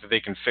 and thinks that they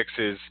can fix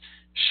his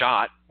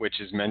shot, which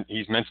is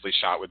he's mentally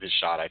shot with his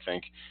shot. I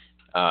think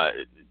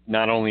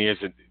not only is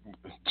it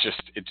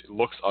just it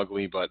looks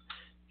ugly, but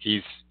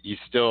he's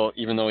still,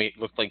 even though he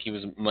looked like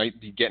might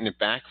be getting it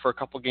back for a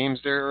couple games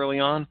there early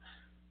on,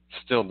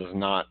 still does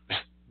not.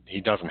 He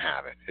doesn't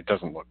have it. It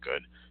doesn't look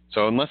good.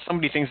 So unless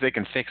somebody thinks they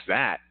can fix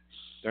that,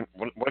 then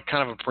what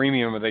kind of a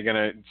premium are they going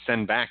to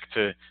send back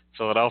to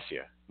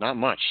Philadelphia? Not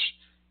much.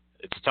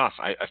 It's tough.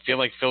 I feel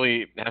like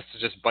Philly has to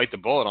just bite the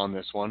bullet on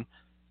this one,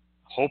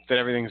 hope that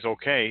everything's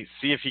okay,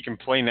 see if he can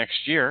play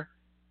next year,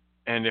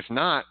 and if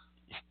not,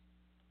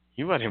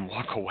 you let him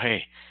walk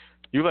away.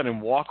 You let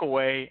him walk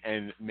away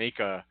and make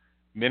a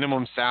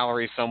minimum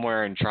salary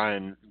somewhere and try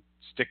and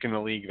stick in the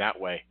league that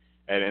way.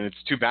 And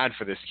it's too bad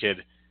for this kid.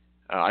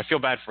 I feel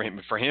bad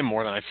for him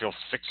more than I feel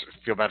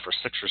bad for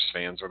Sixers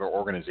fans or their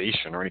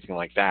organization or anything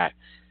like that.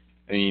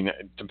 I mean,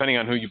 depending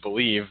on who you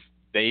believe,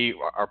 they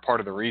are part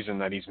of the reason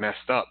that he's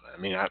messed up.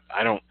 I mean,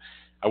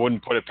 I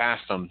wouldn't put it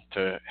past him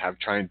to have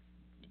tried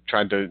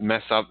to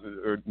mess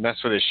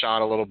with his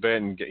shot a little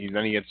bit, and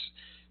then he gets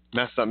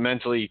messed up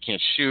mentally. He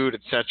can't shoot,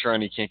 etc.,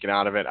 and he can't get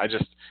out of it. I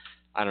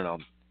don't know.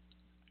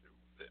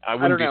 I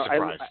wouldn't be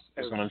surprised.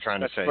 Is what I'm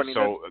trying to say. Funny,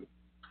 so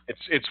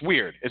it's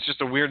weird. It's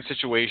just a weird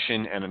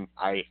situation, and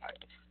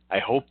I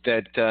hope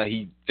that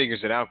he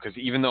figures it out, because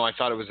even though I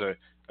thought it was a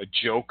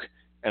joke,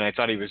 and I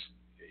thought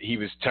he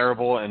was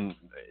terrible,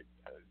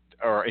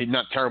 or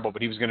not terrible,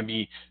 but he was going to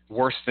be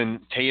worse than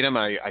Tatum.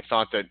 I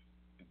thought that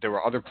there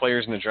were other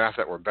players in the draft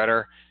that were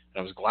better,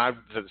 and I was glad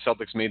that the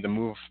Celtics made the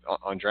move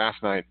on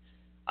draft night.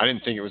 I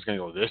didn't think it was going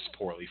to go this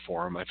poorly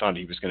for him. I thought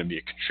he was going to be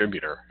a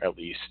contributor at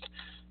least.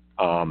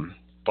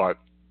 But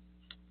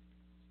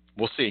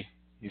we'll see.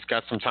 He's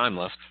got some time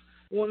left.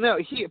 Well, no,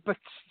 but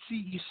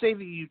see, you say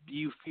that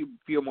you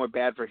feel more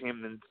bad for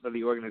him than for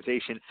the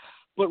organization,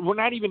 but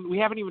we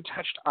haven't even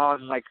touched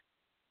on like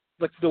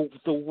the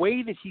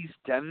way that he's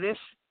done this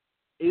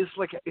is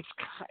like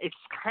it's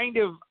kind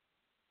of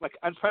like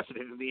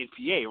unprecedented in the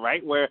NBA,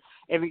 right?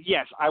 And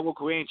yes, I will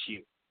grant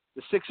you,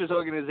 the Sixers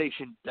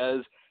organization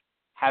does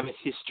have a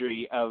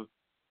history of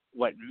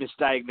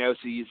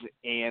misdiagnoses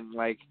and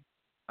like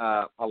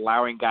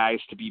allowing guys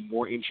to be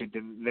more injured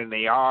than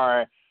they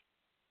are.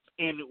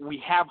 And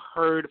we have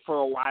heard for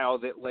a while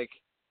that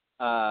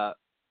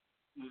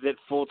that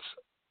Fultz,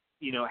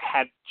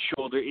 had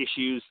shoulder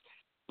issues,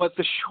 but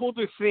the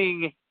shoulder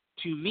thing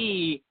to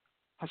me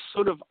has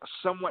sort of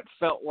somewhat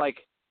felt like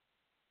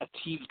a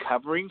team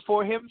covering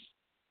for him,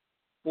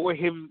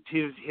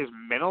 his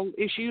mental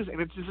issues, and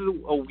this is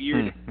a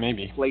weird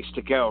place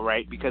to go,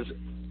 right? Because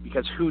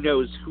who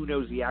knows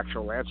the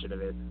actual answer to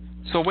this.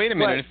 So wait a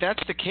minute, if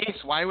that's the case,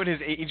 why would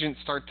his agent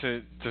start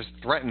to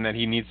threaten that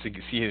he needs to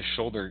see his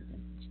shoulder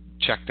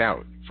checked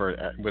out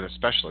with a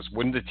specialist?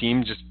 Wouldn't the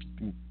team just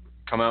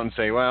come out and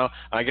say, well,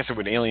 I guess it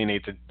would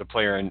alienate the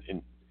player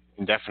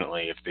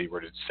indefinitely if they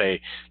were to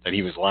say that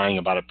he was lying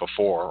about it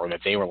before, or that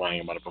they were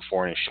lying about it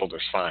before and his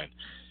shoulder's fine?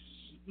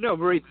 No,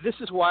 Marie, this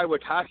is why we're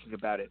talking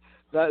about it.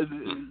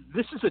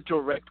 This is a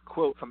direct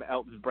quote from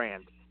Elton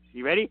Brand.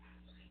 You ready?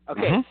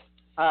 Okay.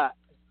 Mm-hmm.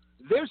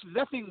 There's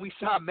nothing we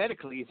saw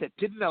medically that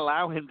didn't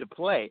allow him to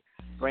play,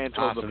 Brand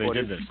told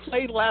reporters. He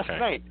played last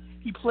night.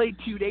 He played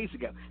 2 days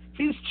ago.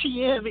 His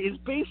GM is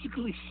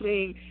basically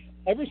saying,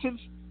 ever since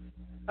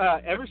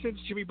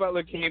Jimmy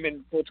Butler came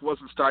and Fultz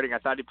wasn't starting, I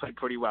thought he played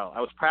pretty well.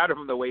 I was proud of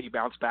him the way he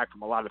bounced back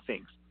from a lot of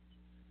things.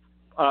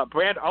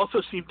 Brand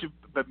also seemed to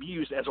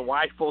bemused as to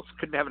why Fultz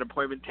couldn't have an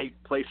appointment take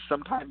place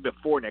sometime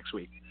before next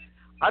week.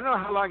 I don't know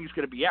how long he's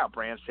going to be out,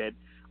 Brand said.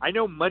 I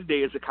know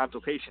Monday is a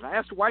consultation. I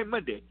asked why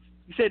Monday.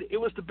 He said it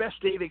was the best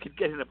day they could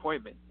get an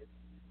appointment.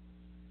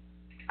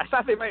 I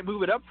thought they might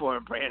move it up for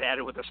him, Brand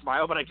added with a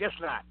smile, but I guess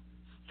not.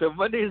 So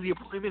Monday is the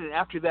appointment, and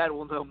after that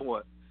we'll know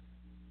more.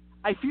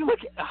 I feel like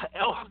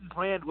Elton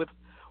Brand,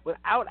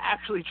 without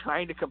actually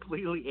trying to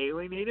completely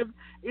alienate him,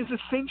 is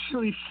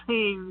essentially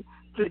saying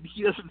that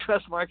he doesn't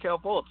trust Markelle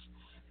Fultz,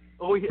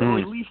 or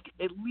at least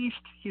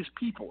his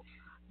people.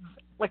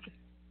 Like,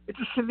 it's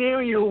a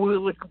scenario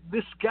where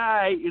this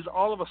guy is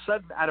all of a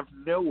sudden out of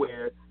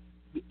nowhere,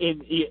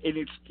 and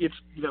it's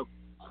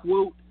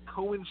quote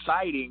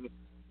coinciding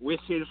with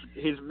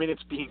his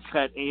minutes being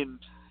cut and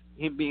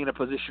him being in a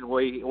position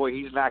where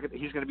he's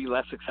going to be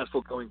less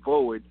successful going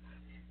forward.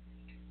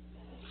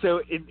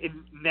 So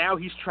now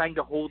he's trying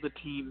to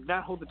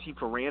not hold the team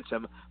for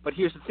ransom. But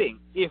here's the thing: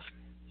 if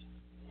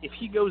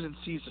he goes and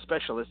sees the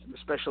specialist, and the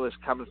specialist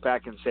comes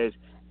back and says,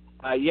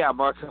 "Yeah,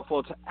 Markelle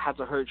Fultz has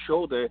a hurt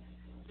shoulder,"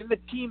 then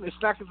the team is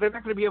not. They're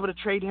not going to be able to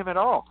trade him at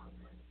all,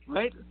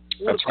 right?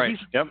 That's right.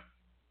 Yep.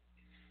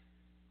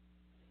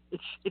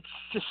 It's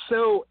just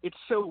so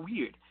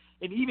weird.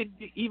 And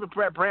even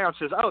Brett Brown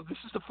says, "Oh, this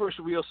is the first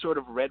real sort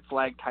of red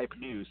flag type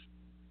news.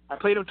 I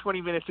played him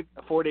 20 minutes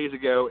 4 days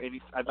ago, and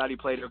I thought he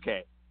played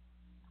okay."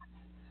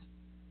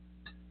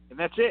 And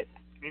that's it.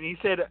 And he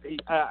said,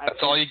 "That's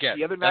all you get.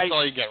 That's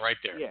all you get right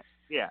there."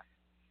 Yeah.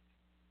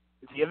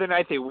 The other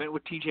night they went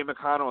with T.J.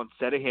 McConnell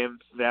instead of him.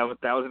 That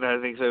was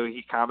another thing. So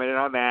he commented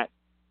on that.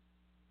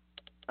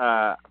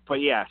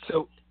 But yeah,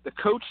 so the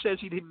coach says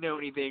he didn't know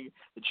anything.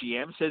 The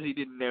GM says he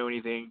didn't know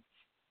anything.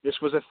 This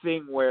was a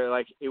thing where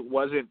like it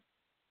wasn't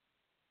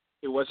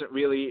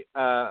really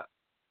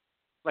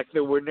like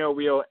there were no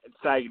real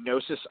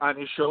diagnosis on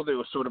his shoulder. It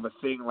was sort of a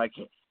thing like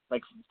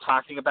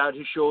talking about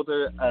his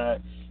shoulder.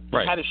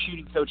 Right. He had a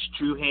shooting coach,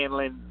 Drew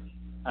Hanlon,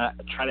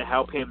 try to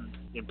help him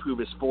improve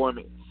his form.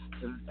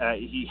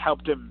 He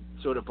helped him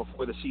sort of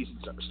before the season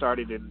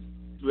started, and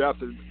throughout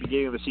the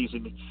beginning of the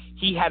season,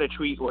 he had a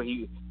tweet where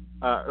he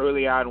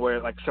early on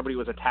where like somebody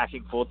was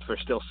attacking Fultz for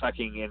still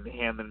sucking, and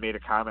Hanlon made a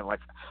comment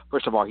like,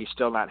 first of all, he's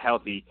still not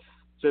healthy.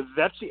 So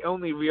that's the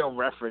only real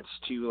reference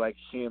to like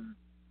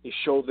his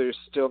shoulders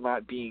still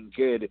not being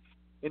good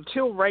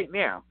until right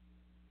now.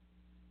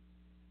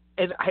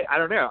 And I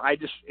don't know.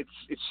 It's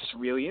just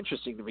really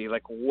interesting to me.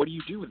 Like, what do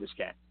you do with this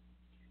guy?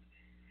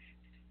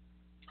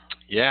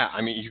 Yeah,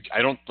 I mean,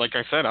 I don't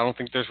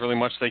think there's really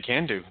much they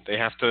can do. They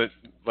have to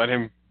let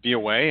him be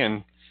away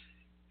and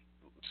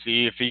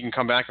see if he can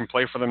come back and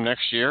play for them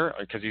next year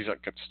because he's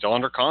still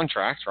under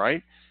contract,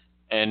 right?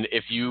 And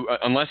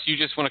unless you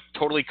just want to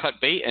totally cut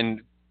bait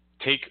and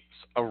take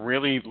a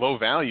really low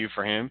value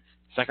for him,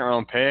 second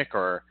round pick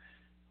or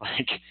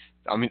like.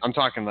 I mean, I'm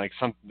talking like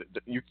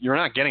you're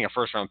not getting a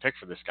first-round pick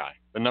for this guy,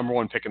 the number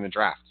one pick in the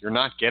draft. You're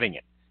not getting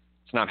it.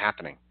 It's not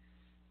happening.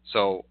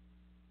 So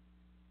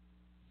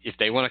if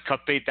they want to cut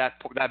bait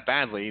that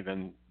badly,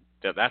 then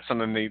that's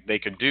something they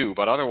could do.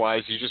 But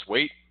otherwise, you just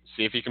wait,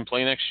 see if he can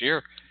play next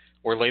year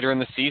or later in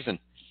the season.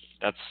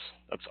 That's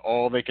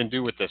all they can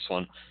do with this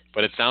one.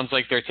 But it sounds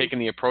like they're taking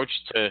the approach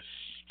to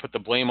put the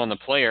blame on the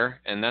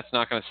player, and that's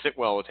not going to sit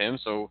well with him.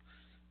 So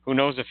who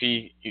knows if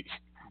he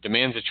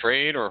demands a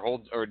trade or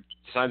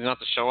decides not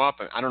to show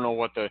up. I don't know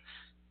what the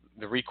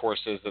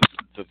recourse is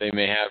that they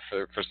may have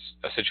for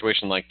a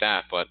situation like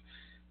that, but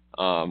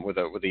with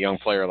a young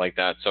player like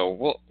that.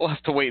 So we'll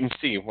have to wait and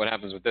see what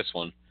happens with this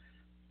one.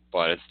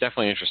 But it's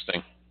definitely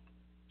interesting.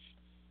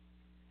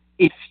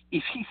 If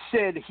he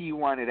said he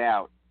wanted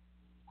out,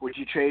 would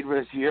you trade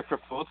Rozier for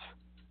Fultz?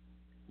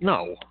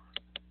 No.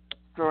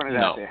 Throwing it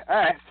out there. All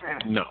right.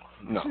 No.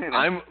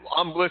 I'm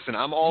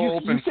all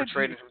open for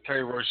trading for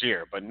Terry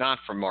Rozier, but not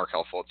for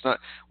Markelle Fultz.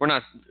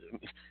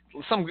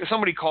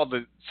 Somebody called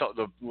the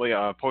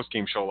post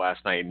game show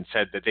last night and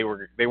said that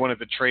they wanted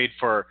to trade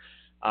for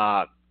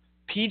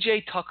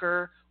PJ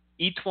Tucker,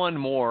 Etwan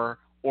Moore,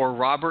 or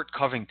Robert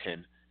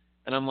Covington,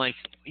 and I'm like,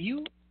 are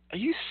you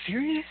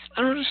serious?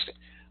 I don't understand.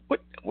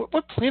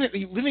 What planet are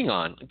you living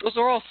on? Those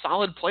are all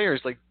solid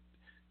players. Like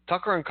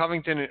Tucker and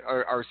Covington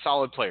are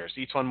solid players.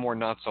 Etwan Moore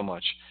not so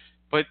much,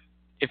 but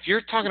if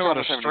you're talking about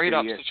a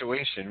straight-up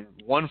situation,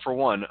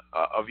 1-for-1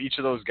 of each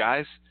of those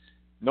guys,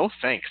 no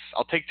thanks.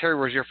 I'll take Terry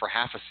Rozier for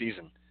half a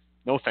season.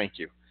 No thank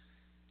you.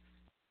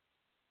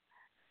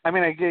 I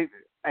mean, I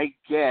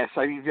guess.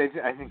 I mean,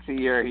 I think I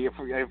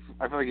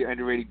feel like you're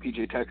underrating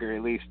PJ Tucker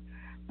at least,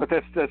 but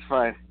that's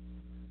fine.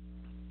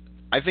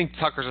 I think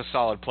Tucker's a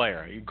solid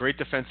player. He's a great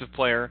defensive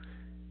player,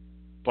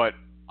 but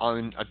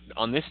on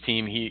this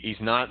team,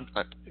 he's not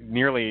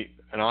nearly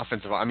an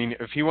offensive. I mean,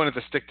 if he wanted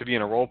to stick to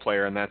being a role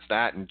player and that's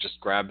that, and just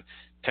grab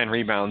 10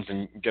 rebounds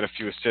and get a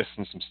few assists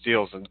and some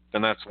steals,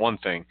 then that's one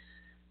thing.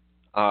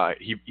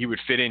 He would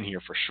fit in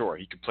here for sure.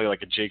 He could play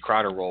like a Jay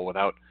Crowder role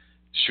without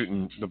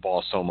shooting the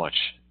ball so much.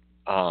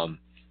 But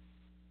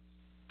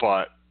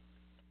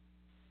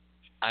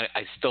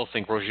I still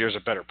think Rozier's a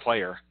better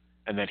player,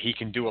 and that he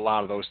can do a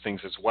lot of those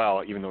things as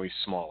well, even though he's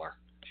smaller.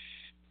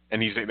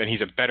 And he's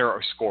a better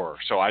scorer.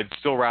 So I'd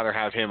still rather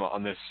have him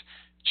on this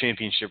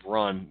championship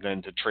run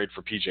than to trade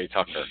for PJ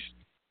Tucker.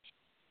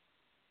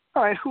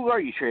 All right, who are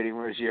you trading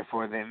Rozier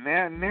for then?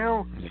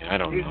 Now I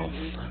don't know.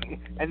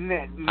 And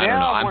then, I don't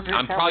know. I'm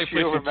I'm probably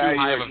placing too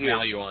high of a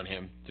value on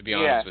him, to be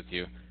honest with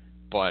you.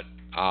 But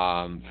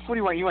what do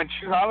you want? You want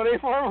Drew Holiday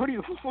for him? What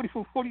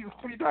are you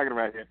talking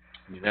about here?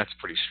 I mean, that's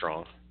pretty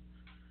strong.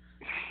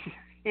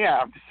 Yeah,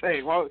 I'm just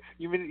saying. Well,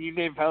 you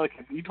named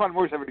Pelicans. Etwan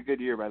Moore's having a good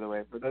year, by the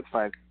way, but that's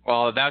fine.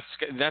 Well, that's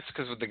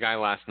because the guy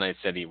last night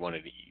said he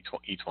wanted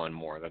Etwan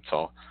Moore. That's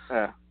all.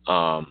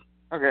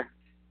 Okay.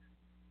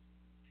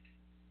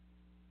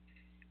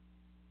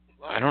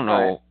 I don't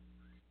know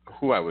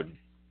who I would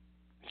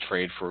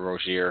trade for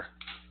Rozier.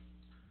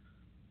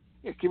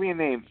 Yeah, give me a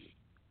name.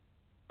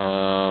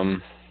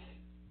 I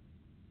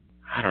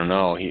don't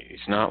know.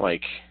 He's not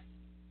like.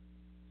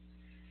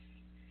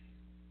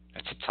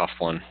 That's a tough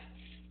one.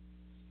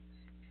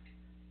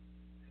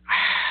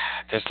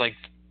 There's like.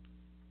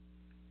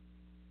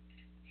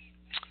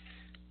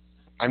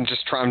 I'm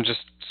just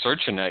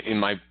searching it in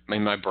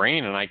my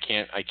brain, and I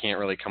can't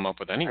really come up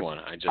with anyone.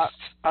 I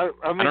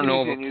don't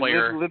know of a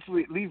player. Let's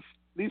leave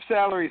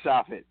salaries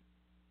off it.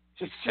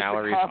 Just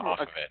salaries off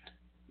of it.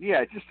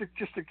 Yeah,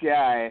 just a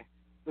guy,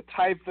 the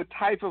type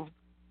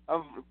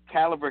of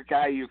caliber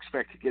guy you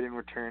expect to get in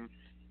return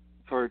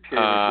for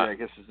Taylor. I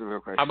guess is the real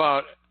question.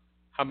 How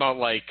about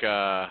like?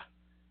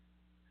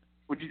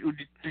 Did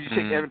you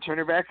take Evan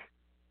Turner back?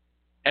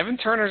 Evan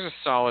Turner's a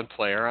solid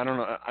player. I don't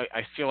know.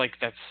 I feel like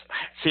I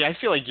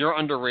feel like you're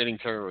underrating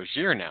Terry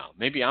Rozier now.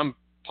 Maybe I'm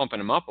pumping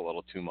him up a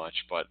little too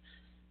much, but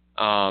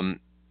I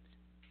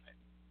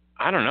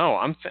don't know.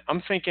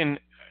 I'm thinking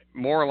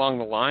more along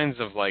the lines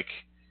of like,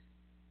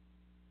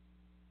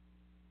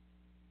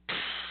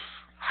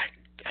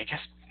 I guess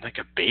like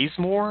a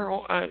Bazemore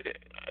or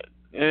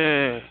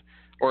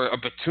a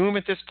Batum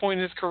at this point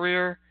in his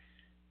career.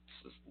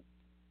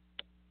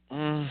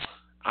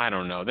 I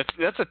don't know.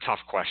 That's a tough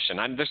question.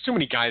 There's too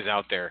many guys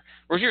out there.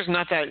 Rozier's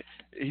not that.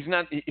 He's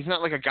not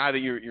like a guy that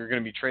you're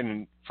going to be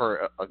trading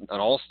for an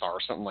all-star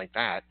or something like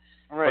that.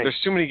 Right. But there's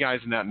too many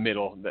guys in that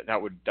middle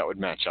that would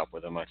match up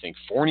with him. I think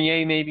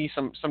Fournier maybe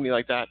somebody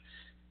like that.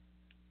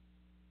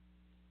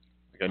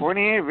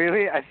 Fournier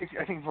really? I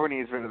think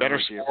Fournier is better than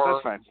Rozier.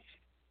 That's fine.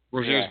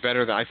 Rozier's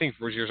better than I think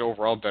Rozier's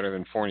overall better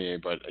than Fournier,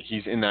 but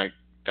he's in that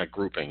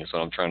grouping is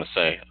what I'm trying to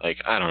say. Like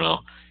I don't know.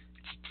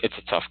 It's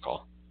a tough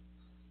call.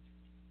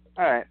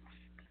 All right.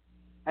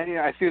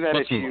 I threw that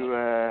at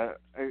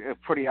you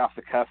pretty off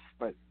the cuff,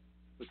 but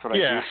that's what I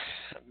do. Yeah,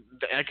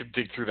 I could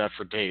dig through that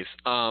for days.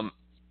 All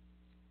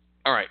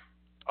right.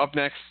 Up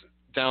next,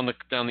 down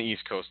the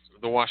East Coast,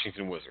 the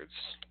Washington Wizards.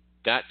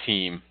 That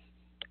team,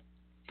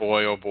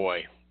 boy, oh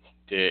boy,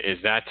 is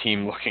that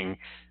team looking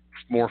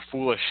more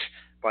foolish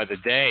by the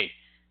day.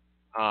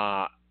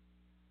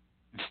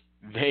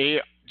 They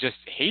just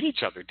hate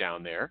each other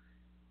down there.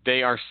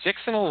 They are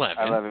 6-11.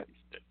 I love it.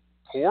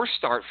 Poor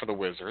start for the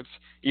Wizards,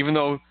 even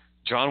though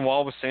John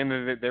Wall was saying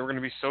that they were going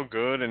to be so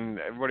good and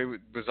everybody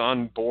was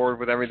on board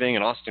with everything,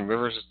 and Austin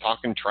Rivers was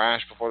talking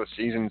trash before the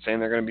season saying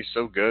they're going to be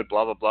so good,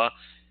 blah, blah, blah.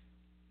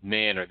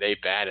 Man, are they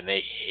bad, and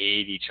they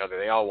hate each other.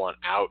 They all want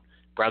out.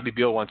 Bradley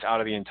Beal wants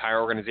out of the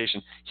entire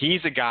organization.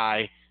 He's a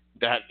guy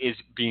that is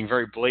being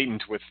very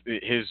blatant with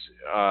his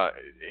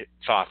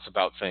thoughts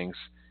about things.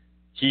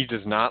 He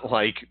does not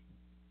like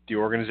the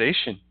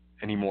organization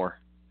anymore.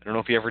 I don't know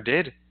if he ever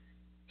did.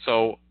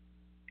 So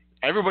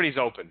everybody's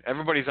open.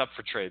 Everybody's up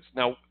for trades.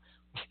 Now,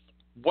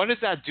 what does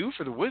that do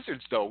for the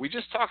Wizards, though? We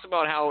just talked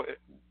about how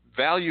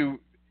value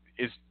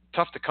is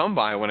tough to come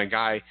by when a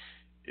guy,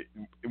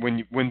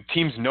 when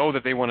teams know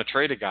that they want to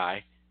trade a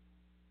guy,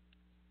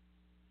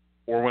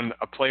 or when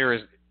a player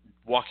is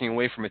walking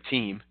away from a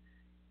team.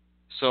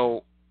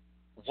 So,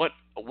 what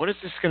is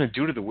this going to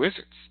do to the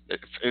Wizards?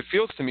 It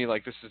feels to me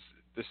like this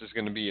is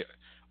going to be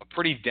a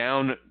pretty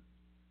down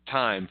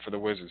time for the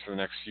Wizards for the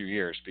next few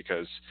years,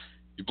 because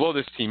you blow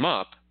this team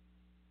up,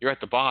 you're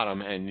at the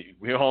bottom, and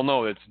we all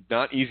know it's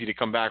not easy to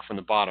come back from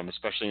the bottom,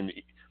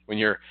 especially when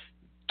you're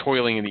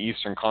toiling in the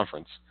Eastern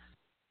Conference.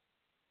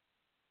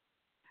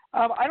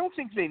 I don't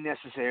think they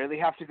necessarily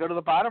have to go to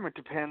the bottom. It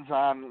depends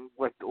on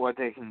what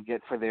they can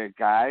get for their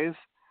guys.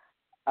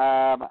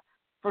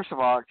 First of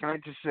all, can I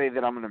just say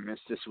that I'm going to miss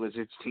this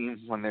Wizards team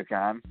when they're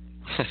gone?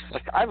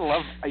 Like I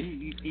love,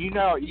 you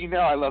know,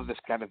 I love this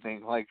kind of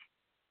thing. Like,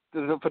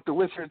 but the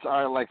Wizards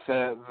are like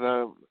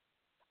the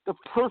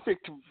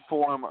perfect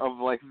form of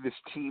like this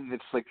team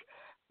that's like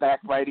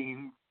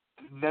backbiting.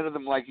 None of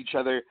them like each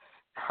other.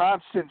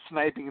 Constant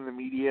sniping in the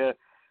media.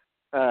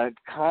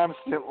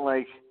 Constant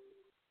like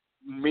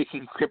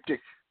making cryptic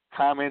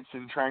comments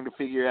and trying to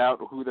figure out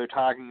who they're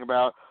talking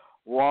about.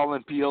 Wall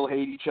and Beal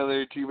hate each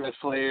other, two best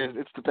players.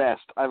 It's the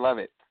best. I love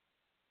it.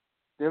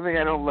 The only thing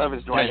I don't love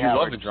is Dwight Howard. You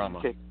love the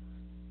drama.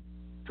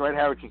 Dwight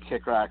Howard can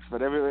kick rocks,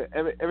 but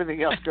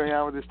everything else going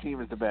on with this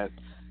team is the best.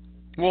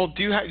 Well,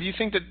 do you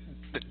think that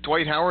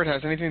Dwight Howard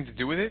has anything to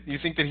do with it? Do you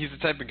think that he's the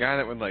type of guy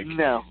that would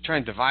try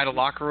and divide a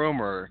locker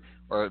room, or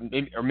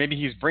maybe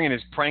he's bringing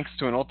his pranks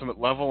to an ultimate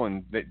level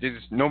and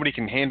nobody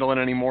can handle it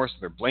anymore, so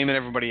they're blaming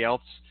everybody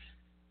else?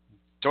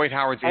 Dwight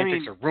Howard's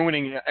antics are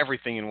ruining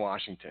everything in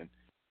Washington.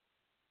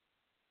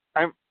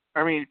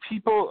 I mean,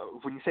 people,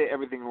 when you say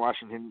everything in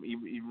Washington,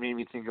 you made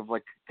me think of,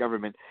 like,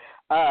 government.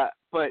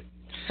 But,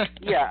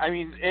 yeah, I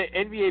mean,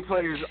 NBA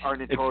players are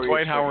notorious. It's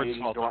Dwight Howard's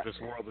fault that this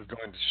world is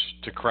going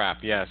to crap,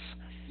 yes.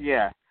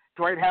 Yeah.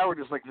 Dwight Howard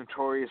is, like,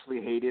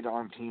 notoriously hated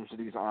on teams that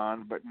he's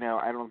on, but no,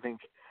 I don't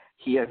think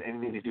he has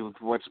anything to do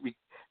with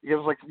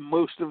because, like,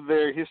 most of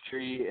their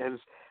history has,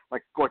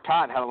 like,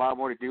 Gortat had a lot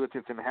more to do with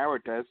it than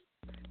Howard does.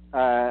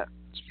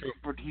 It's true.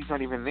 But he's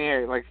not even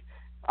there. Like,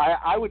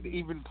 I would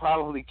even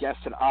probably guess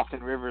that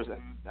Austin Rivers,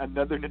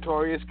 another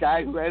notorious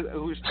guy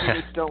whose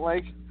teammates don't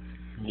like.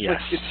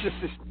 Yes. Like, it's just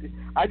this.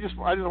 I just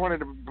wanted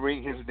to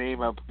bring his name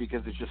up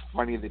because it's just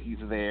funny that he's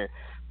there.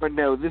 But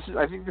no,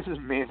 I think this is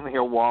mainly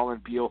a Wall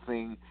and Beal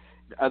thing.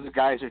 The other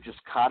guys are just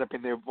caught up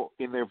in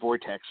their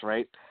vortex,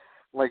 right?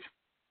 Like,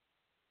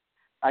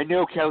 I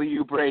know Kelly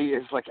Oubre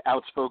is like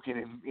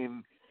outspoken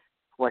in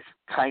like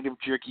kind of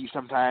jerky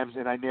sometimes,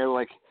 and I know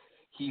like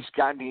he's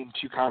gotten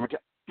into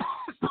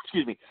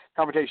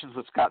conversations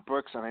with Scott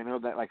Brooks, and I know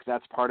that like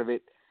that's part of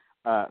it.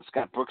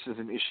 Scott Brooks is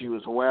an issue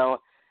as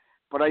well,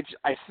 but I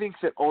think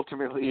that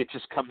ultimately it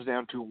just comes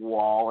down to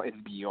Wall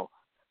and Beal.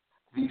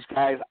 These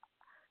guys,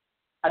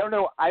 I don't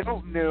know.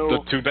 The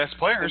two best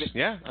players,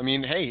 yeah. I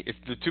mean, hey, if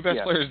the two best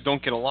players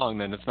don't get along,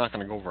 then it's not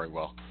going to go very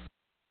well.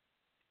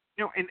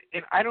 You know,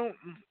 and I don't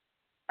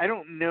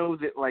know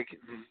that like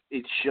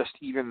it's just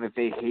even that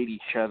they hate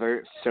each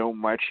other so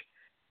much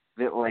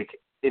that like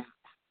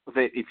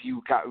if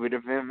you got rid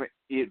of them,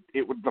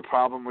 the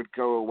problem would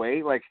go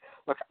away. Like,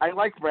 look, I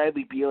like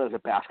Bradley Beal as a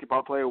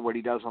basketball player, what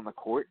he does on the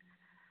court,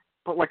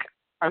 but like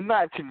I'm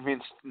not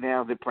convinced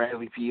now that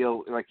Bradley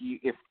Beal, like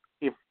if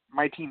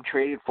my team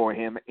traded for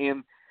him,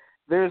 and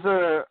there's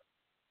I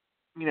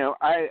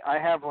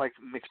have like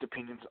mixed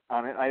opinions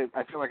on it.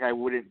 I feel like I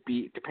wouldn't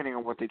be, depending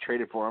on what they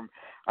traded for him,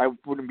 I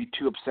wouldn't be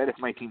too upset if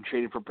my team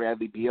traded for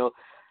Bradley Beal,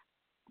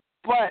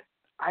 but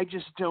I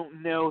just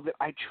don't know that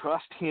I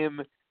trust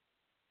him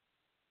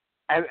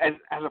as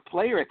a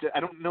player. I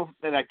don't know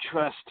that I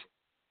trust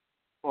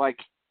like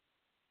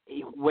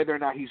whether or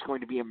not he's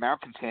going to be a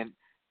malcontent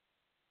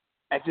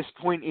at this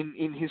point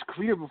in his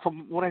career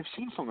from what I've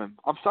seen from him.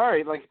 I'm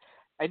sorry, like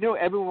I know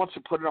everyone wants to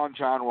put it on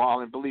John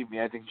Wall, and believe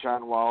me, I think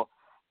John Wall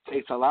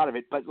takes a lot of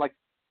it. But like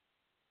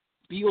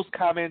Beal's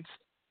comments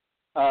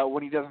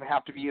when he doesn't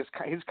have to be,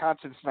 his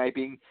constant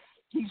sniping,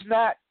 he's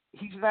not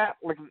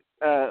like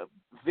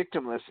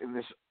victimless in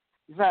this.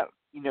 He's not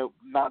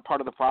not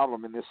part of the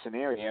problem in this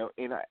scenario.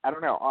 And I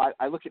don't know.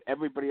 I look at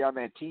everybody on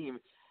that team,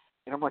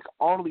 and I'm like,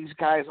 all these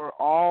guys are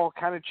all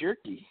kind of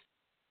jerky.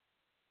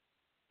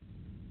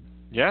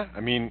 Yeah, I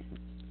mean,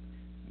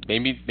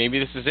 maybe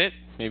this is it.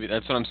 Maybe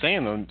that's what I'm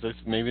saying, though.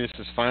 Maybe this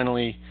is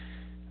finally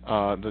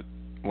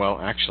well,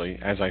 actually,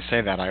 as I say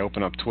that, I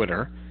open up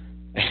Twitter,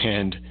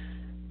 and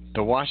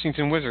the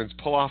Washington Wizards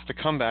pull off the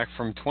comeback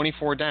from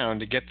 24 down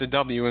to get the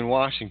W in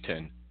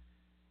Washington.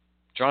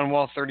 John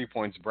Wall, 30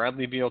 points.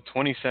 Bradley Beal,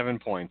 27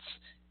 points.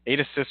 8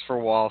 assists for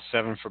Wall,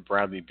 7 for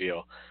Bradley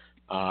Beal.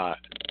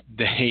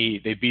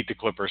 They beat the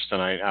Clippers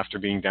tonight after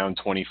being down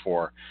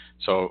 24.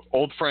 So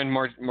old friend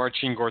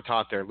Marcin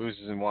Gortat there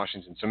loses in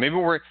Washington. So maybe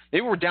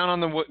we're down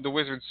on the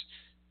Wizards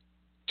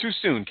too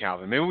soon,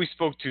 Calvin. Maybe we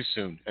spoke too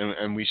soon,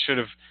 and we should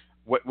have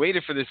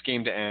waited for this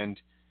game to end.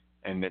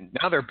 And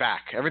now they're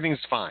back. Everything's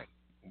fine.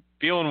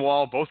 Beal and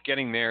Wall both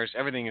getting theirs.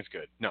 Everything is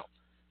good. No.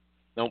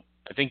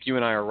 I think you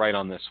and I are right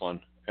on this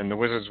one. And the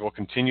Wizards will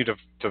continue to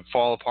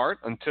fall apart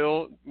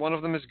until one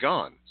of them is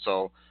gone.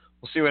 So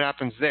we'll see what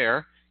happens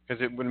there.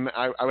 Because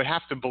I would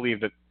have to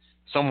believe that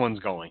someone's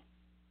going.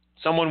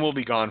 Someone will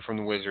be gone from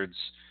the Wizards.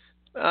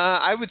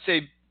 I would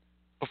say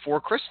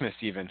before Christmas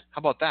even. How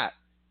about that?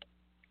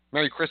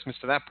 Merry Christmas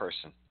to that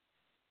person.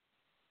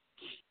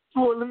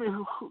 Well,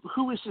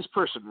 who is this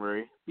person,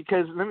 Murray?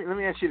 Because let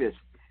me ask you this: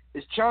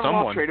 is John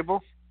Wall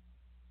tradable?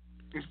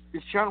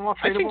 Is John Wall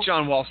tradable? I think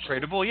John Wall's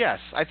tradable. Yes,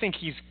 I think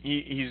he's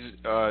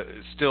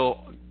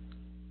still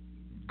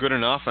good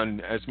enough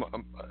and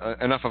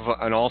enough of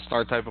an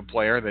all-star type of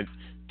player that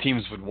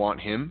teams would want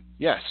him.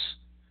 Yes.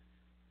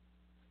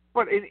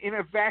 But in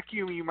a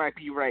vacuum, you might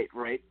be right?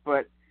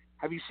 But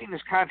have you seen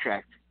his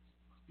contract?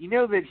 You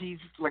know that he's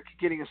like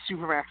getting a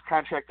supermax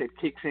contract that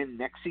kicks in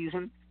next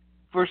season.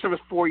 First of a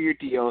 4-year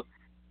deal.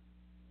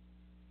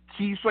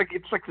 He's like,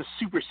 it's like the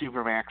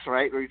supermax,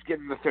 right? Where he's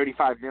getting the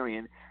 $35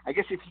 million. I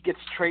guess if he gets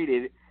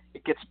traded,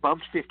 it gets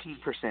bumped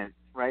 15%,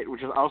 right?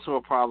 Which is also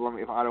a problem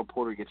if Otto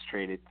Porter gets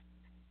traded.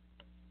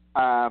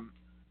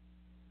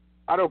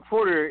 Otto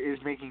Porter is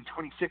making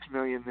 $26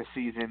 million this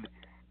season,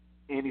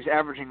 and he's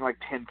averaging like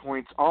 10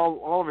 points.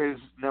 All of his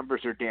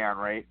numbers are down,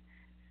 right?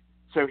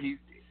 So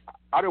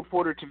Otto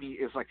Porter to me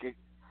is like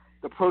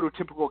the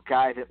prototypical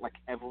guy that like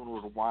everyone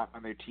would want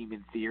on their team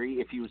in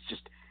theory if he was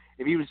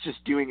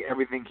just doing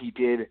everything he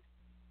did,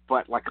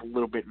 but like a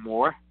little bit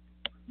more.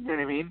 You know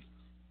what I mean?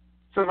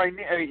 So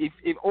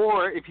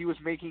if he was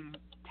making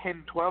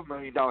 $10-12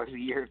 million a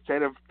year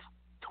instead of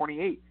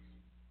 28.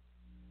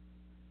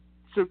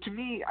 So to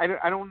me, I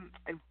don't,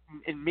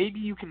 and maybe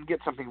you can get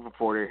something for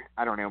Porter.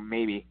 I don't know,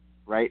 maybe,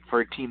 right?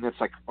 For a team that's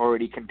like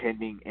already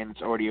contending and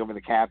it's already over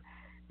the cap,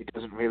 it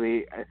doesn't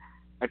really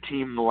a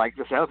team like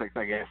the Celtics,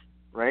 I guess,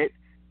 right?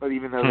 But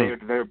even though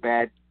they're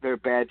a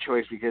bad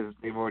choice because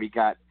they've already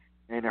got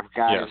enough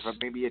guys. Yes. But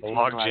maybe a team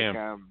log like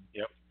jam.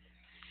 Yep.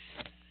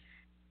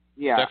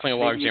 Yeah, definitely a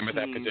log jam at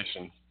that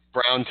position.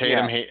 Brown,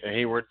 Tatum,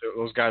 Hayward,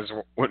 those guys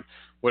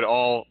would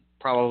all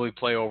probably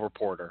play over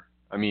Porter.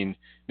 I mean,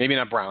 maybe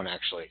not Brown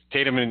actually.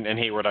 Tatum and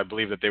Hayward, I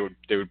believe that they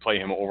would play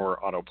him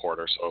over Otto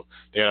Porter. So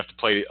they'd have to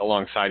play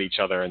alongside each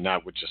other, and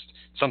that would just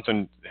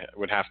something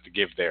would have to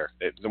give there.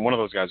 One of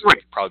those guys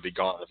would probably be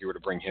gone if you were to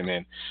bring him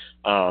in.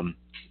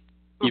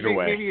 Either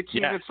way, maybe a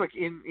team that's like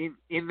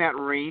in that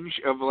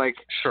range of like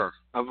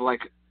of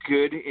like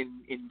good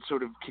and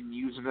sort of can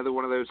use another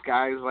one of those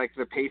guys like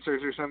the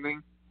Pacers or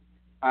something.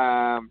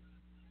 I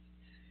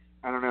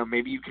don't know.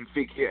 Maybe you can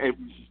figure.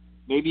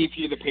 Maybe if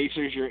you're the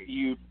Pacers,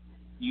 you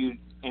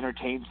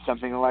entertain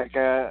something like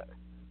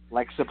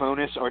like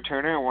Sabonis or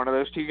Turner, one of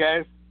those two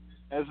guys,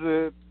 as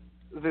the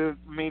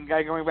main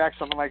guy going back,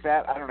 something like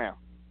that. I don't know.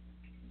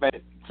 But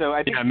so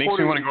I think it makes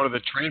Porter me want to go to the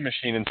trade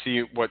machine and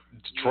see what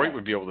Detroit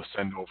would be able to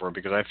send over,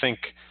 because I think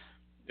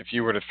if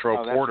you were to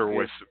throw Porter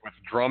with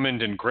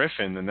Drummond and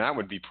Griffin, then that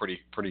would be pretty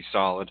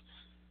solid.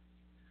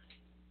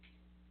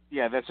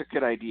 Yeah, that's a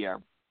good idea. I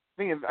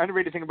think the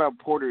underrated thing about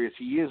Porter is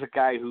he is a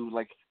guy who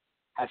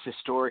has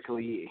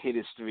historically hit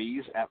his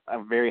threes at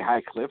a very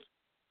high clip,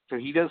 so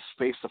he does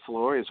space the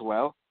floor as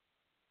well.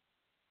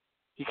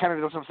 He kind of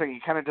does what I'm saying. He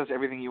kind of does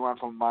everything you want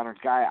from a modern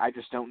guy. I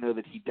just don't know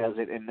that he does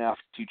it enough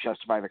to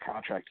justify the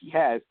contract he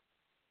has.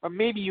 But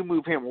maybe you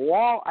move him.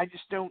 Wall, I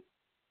just don't.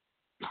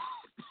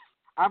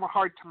 I have a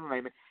hard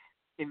time.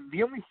 And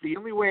the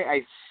only way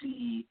I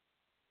see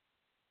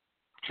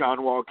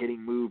John Wall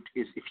getting moved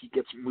is if he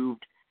gets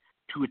moved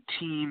to a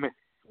team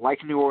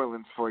like New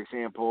Orleans, for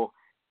example,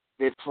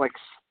 that's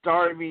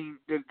starving,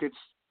 that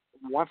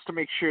wants to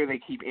make sure they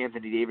keep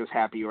Anthony Davis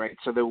happy, right?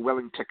 So they're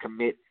willing to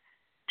commit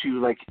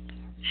to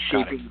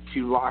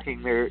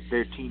locking their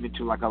team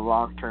into a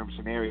long-term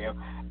scenario,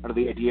 under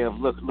the idea of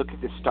look at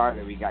this star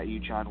that we got you,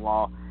 John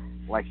Wall.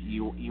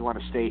 You want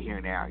to stay here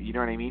now. You know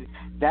what I mean?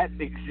 That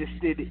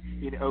existed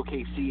in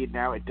OKC, and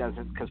now it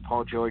doesn't because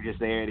Paul George is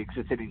there. It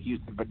existed in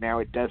Houston, but now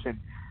it doesn't.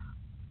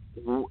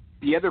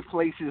 The other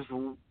places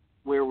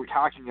where we're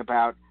talking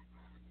about,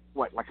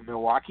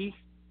 Milwaukee,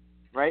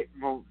 right?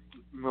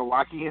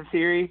 Milwaukee in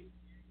theory.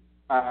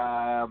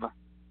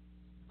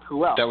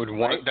 Who else?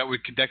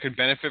 That could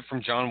benefit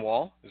from John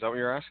Wall? Is that what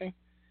you're asking?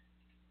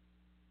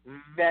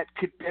 That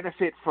could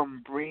benefit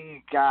from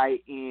bringing a guy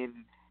in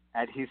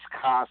at his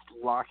cost,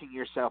 locking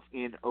yourself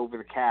in over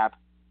the cap,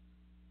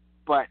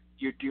 but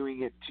you're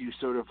doing it to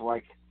sort of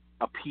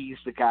appease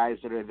the guys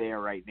that are there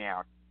right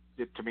now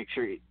to make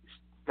sure.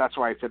 That's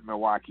why I said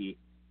Milwaukee.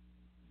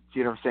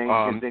 See what I'm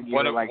saying? Then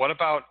what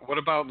about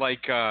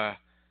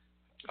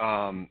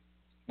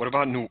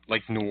New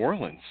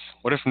Orleans?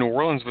 What if New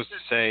Orleans was to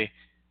say,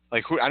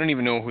 who? I don't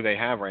even know who they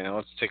have right now.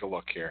 Let's take a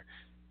look here.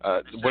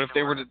 What if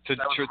they were to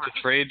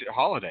trade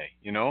Holiday?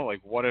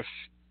 What if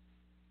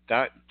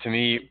that, to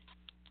me,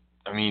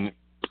 I mean,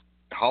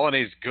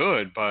 Holiday's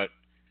good, but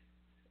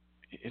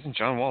isn't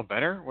John Wall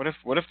better? What if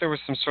there was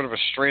some sort of a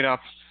straight up?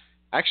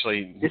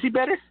 Actually, is he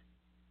better?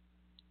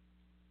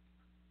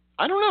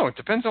 I don't know. It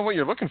depends on what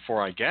you're looking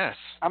for, I guess.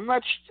 I'm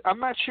not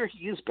sure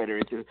he is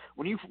better.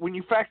 When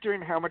you factor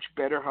in how much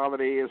better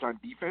Holiday is on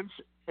defense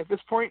at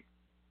this point,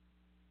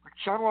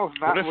 John Wall's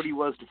not what he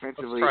was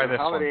defensively. Let's try this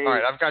Holiday, one. All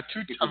right, I've got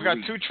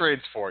two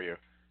trades for you,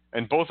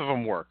 and both of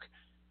them work.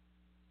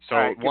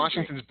 So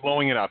Washington's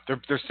blowing it up.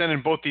 They're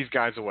sending both these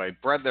guys away.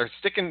 They're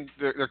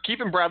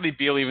keeping Bradley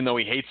Beal even though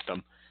he hates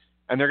them,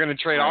 and they're going to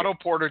trade Otto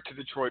Porter to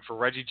Detroit for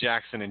Reggie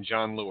Jackson and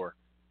John Lure.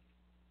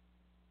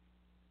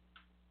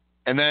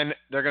 And then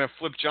they're going to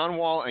flip John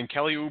Wall and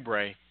Kelly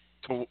Oubre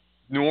to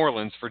New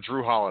Orleans for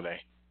Drew Holiday.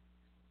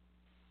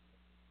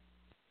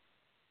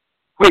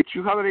 Wait,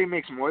 Drew Holiday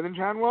makes more than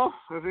John Wall?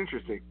 That's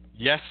interesting.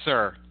 Yes,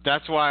 sir.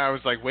 That's why I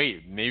was like,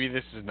 wait, maybe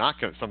this is not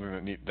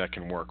something that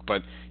can work.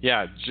 But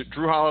yeah,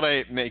 Drew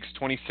Holiday makes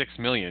 $26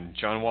 million.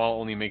 John Wall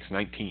only makes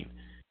 $19.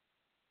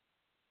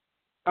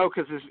 Oh,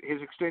 because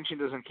his extension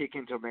doesn't kick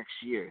in until next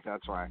year.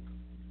 That's why.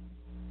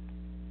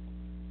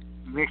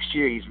 Next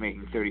year he's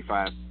making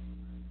 $35.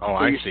 Oh, so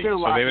I see. So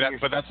they would,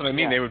 but that's what I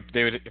mean. Yeah.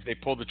 They would if they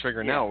pulled the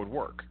trigger now, it would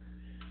work.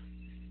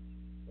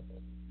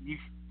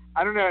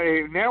 I don't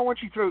know. Now, once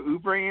you throw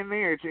Oubre in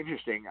there, it's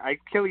interesting.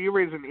 Kelly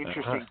Oubre is an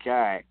interesting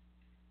guy,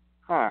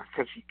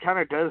 because he kind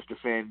of does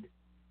defend.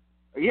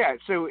 Yeah.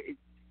 So,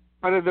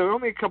 but there are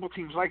only a couple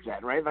teams like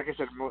that, right? Like I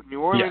said,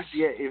 New Orleans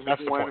is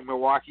one.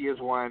 Milwaukee is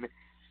one.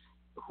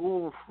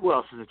 Who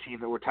else is a team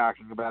that we're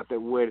talking about that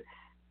would?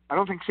 I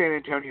don't think San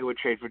Antonio would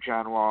trade for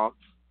John Wall.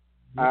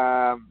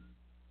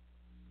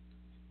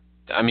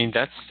 I mean,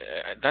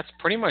 that's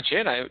pretty much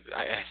it. I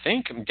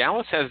think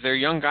Dallas has their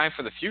young guy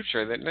for the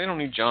future. They don't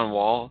need John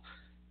Wall.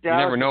 Dallas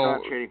you never know.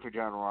 Is not trading for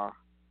John Wall.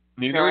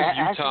 Neither is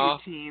Utah.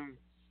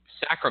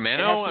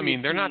 Sacramento. I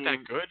mean, they're not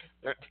that good.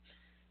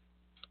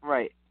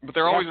 Right. But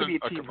they're always a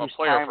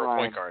player for a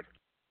point guard.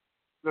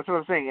 That's what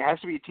I'm saying. It has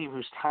to be a team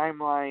whose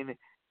timeline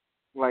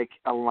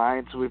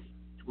aligns with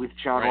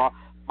John Wall.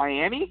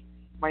 Miami? Is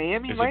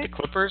it the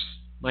Clippers?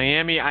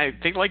 Miami.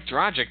 They like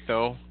Dragic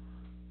though.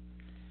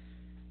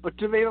 But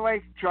do they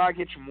like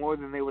Dragic more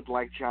than they would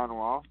like John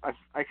Wall?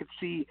 I could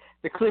see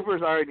the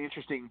Clippers are an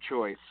interesor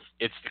choice.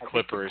 It's the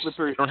Clippers.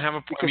 They don't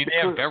have they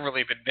have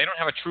Beverly, but they don't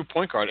have a true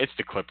point guard. It's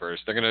the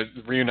Clippers. They're going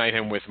to reunite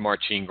him with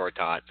Marcin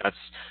Gortat.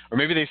 Or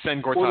maybe they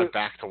send Gortat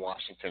back to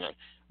Washington.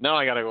 Now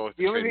I got to go with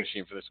the trade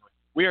machine for this one.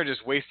 We are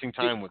just wasting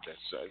time with this.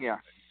 Yeah.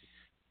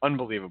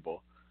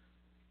 Unbelievable.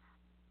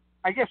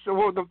 I guess to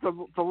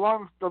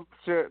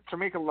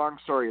make a long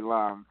story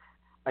long,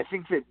 I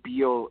think that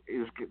Beal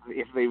is,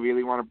 if they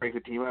really want to break the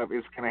team up,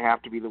 is going to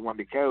have to be the one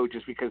to go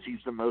just because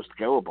he's the most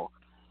goable.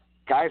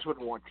 Guys would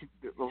a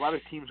lot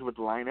of teams would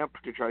line up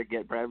to try to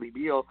get Bradley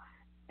Beal,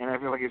 and I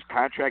feel like his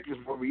contract is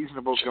more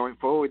reasonable going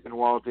forward than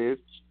Walt is.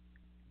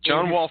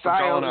 John Wall for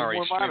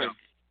Gallinari.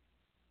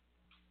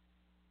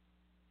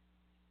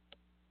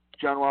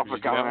 John Wall for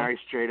Did you do that Gallinari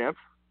straight up.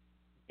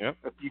 Yep.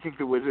 You think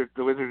the Wizards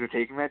are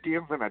taking that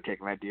deal? They're not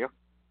taking that deal.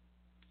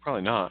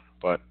 Probably not.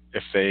 But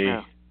if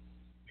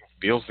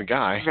Beal's the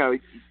guy. No,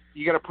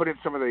 you got to put in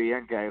some of the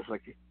young guys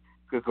like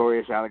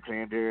Gregorius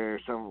Alexander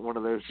or one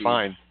of those dudes.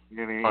 Fine. You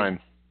know what I mean? Fine.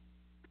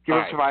 Give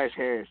him Fine. Tobias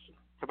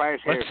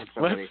Harris. And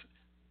somebody.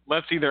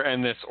 Let's either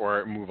end this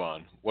or move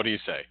on. What do you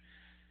say?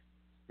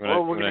 We're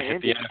going to hit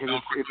end the it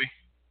NFL quickly?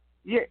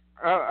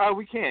 Yeah.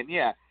 We can.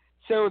 Yeah.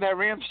 So that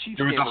Rams Chiefs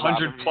There was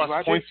game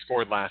 100+ points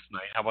scored last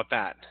night. How about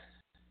that?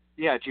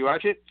 Yeah. Did you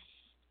watch it?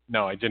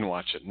 No, I didn't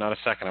watch it. Not a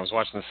second. I was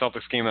watching the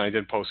Celtics game and I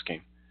did post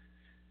game.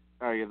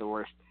 Oh, you're the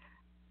worst.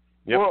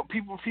 Yep. Well,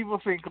 people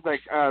think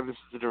like, oh, this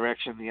is the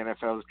direction the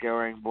NFL is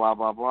going. Blah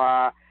blah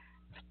blah.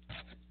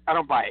 I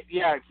don't buy it.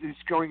 Yeah, it's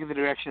going in the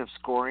direction of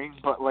scoring,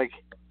 but like,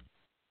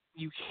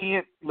 you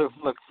can't look.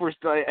 First,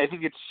 I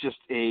think it's just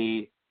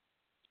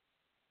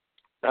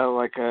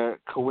like a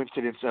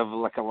coincidence of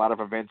like a lot of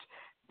events.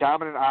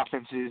 Dominant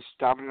offenses,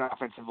 dominant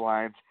offensive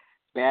lines,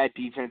 bad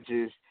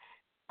defenses.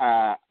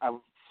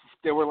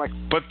 There were like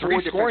but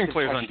 3 scoring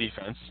players on touchdowns.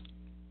 defense.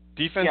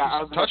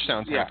 Defensive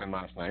touchdowns happened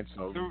last night,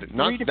 so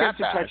not 3 that defensive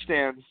bad.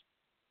 touchdowns.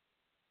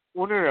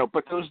 Well, no.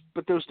 But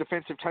those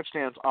defensive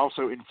touchdowns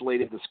also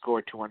inflated the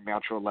score to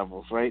unnatural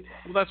levels, right?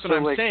 Well, that's what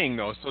I'm saying,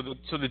 though.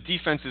 So the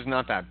defense is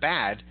not that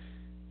bad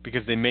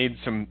because they made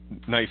some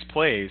nice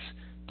plays,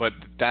 but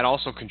that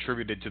also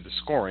contributed to the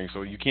scoring.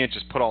 So you can't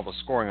just put all the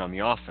scoring on the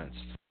offense.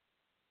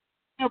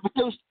 No, but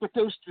those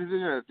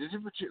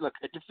look,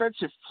 a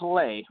defensive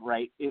play,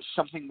 right, is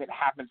something that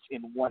happens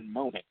in one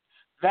moment.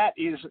 That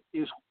is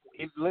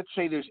let's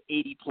say there's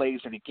 80 plays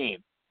in a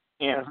game,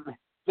 and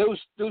those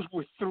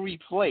were 3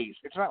 plays.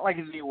 It's not like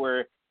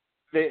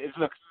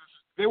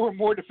there were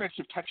more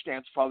defensive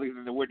touchdowns probably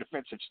than there were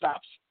defensive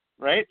stops,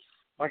 right?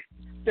 Like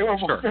there were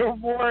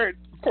more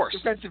of course.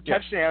 defensive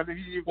Yes. touchdowns. And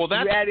you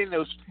add in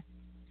those,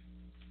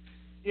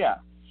 yeah.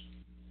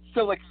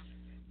 So like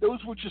those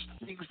were just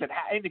things that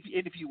and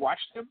if you watch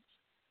them,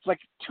 it's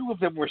like 2 of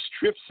them were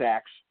strip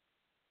sacks,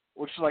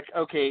 which is like,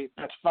 okay,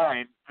 that's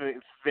fine.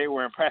 They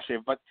were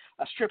impressive, but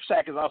a strip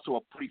sack is also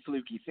a pretty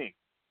fluky thing.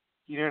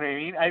 You know what I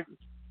mean?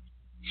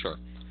 Sure.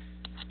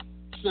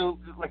 So,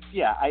 like,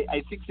 yeah,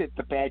 I think that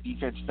the bad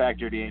defense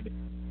factored in.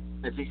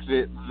 I think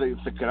that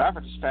the good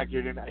offense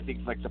factored in. I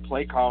think, like, the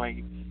play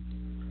calling.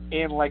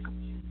 And, like,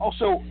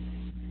 also,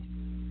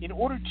 in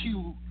order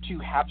to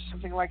have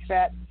something like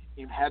that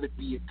and have it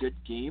be a good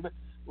game,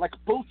 like,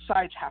 both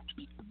sides have to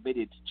be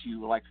committed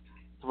to, like,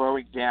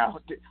 throwing down.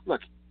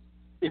 Look,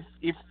 if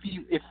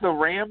the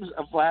Rams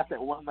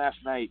that won last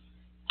night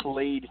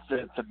played the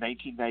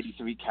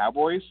 1993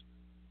 Cowboys,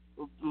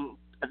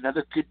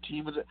 another good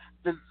team,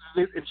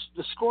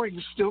 the scoring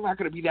is still not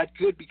going to be that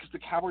good because the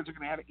Cowboys are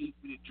going to have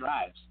 8-minute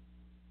drives.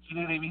 You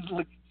know what I mean?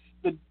 Like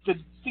the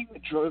thing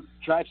that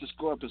drives the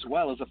score up as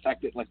well is the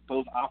fact that like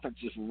both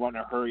offenses run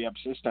a hurry up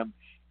system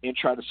and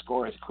try to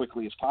score as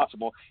quickly as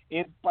possible.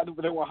 And by the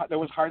way, there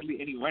was hardly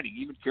any running.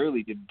 Even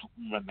Gurley didn't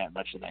run that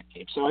much in that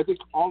game. So I think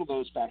all of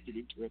those factored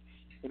into it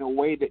in a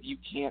way that you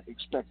can't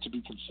expect to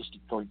be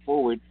consistent going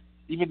forward,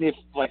 even if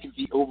like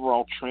the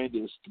overall trend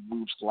is to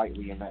move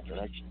slightly in that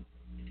direction.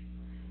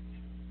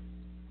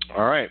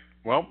 All right.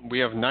 Well, we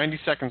have 90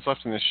 seconds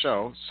left in this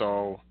show,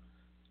 so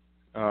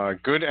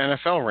good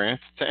NFL rant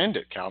to end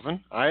it,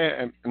 Calvin. I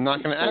am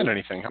not going to add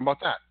anything. How about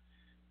that?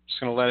 Just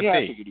going to let it be.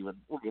 I figured you would.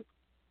 We're good.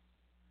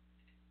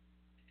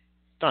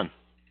 Done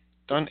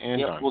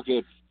and done. We're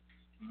good.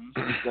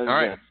 All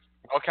right.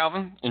 Well,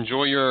 Calvin,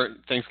 enjoy your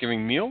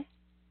Thanksgiving meal.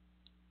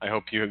 I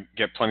hope you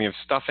get plenty of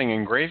stuffing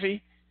and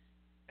gravy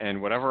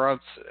and whatever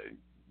else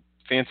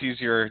fancies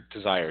your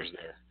desires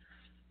there.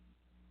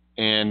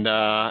 And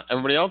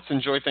everybody else,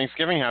 enjoy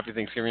Thanksgiving. Happy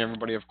Thanksgiving,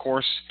 everybody. Of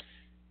course,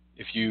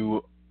 if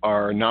you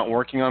are not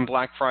working on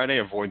Black Friday,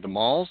 avoid the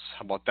malls.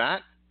 How about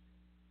that?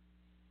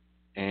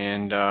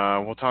 And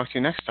we'll talk to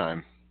you next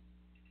time.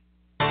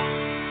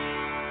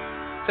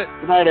 That's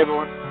it. Good night,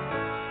 everyone.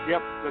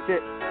 Yep, that's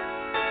it.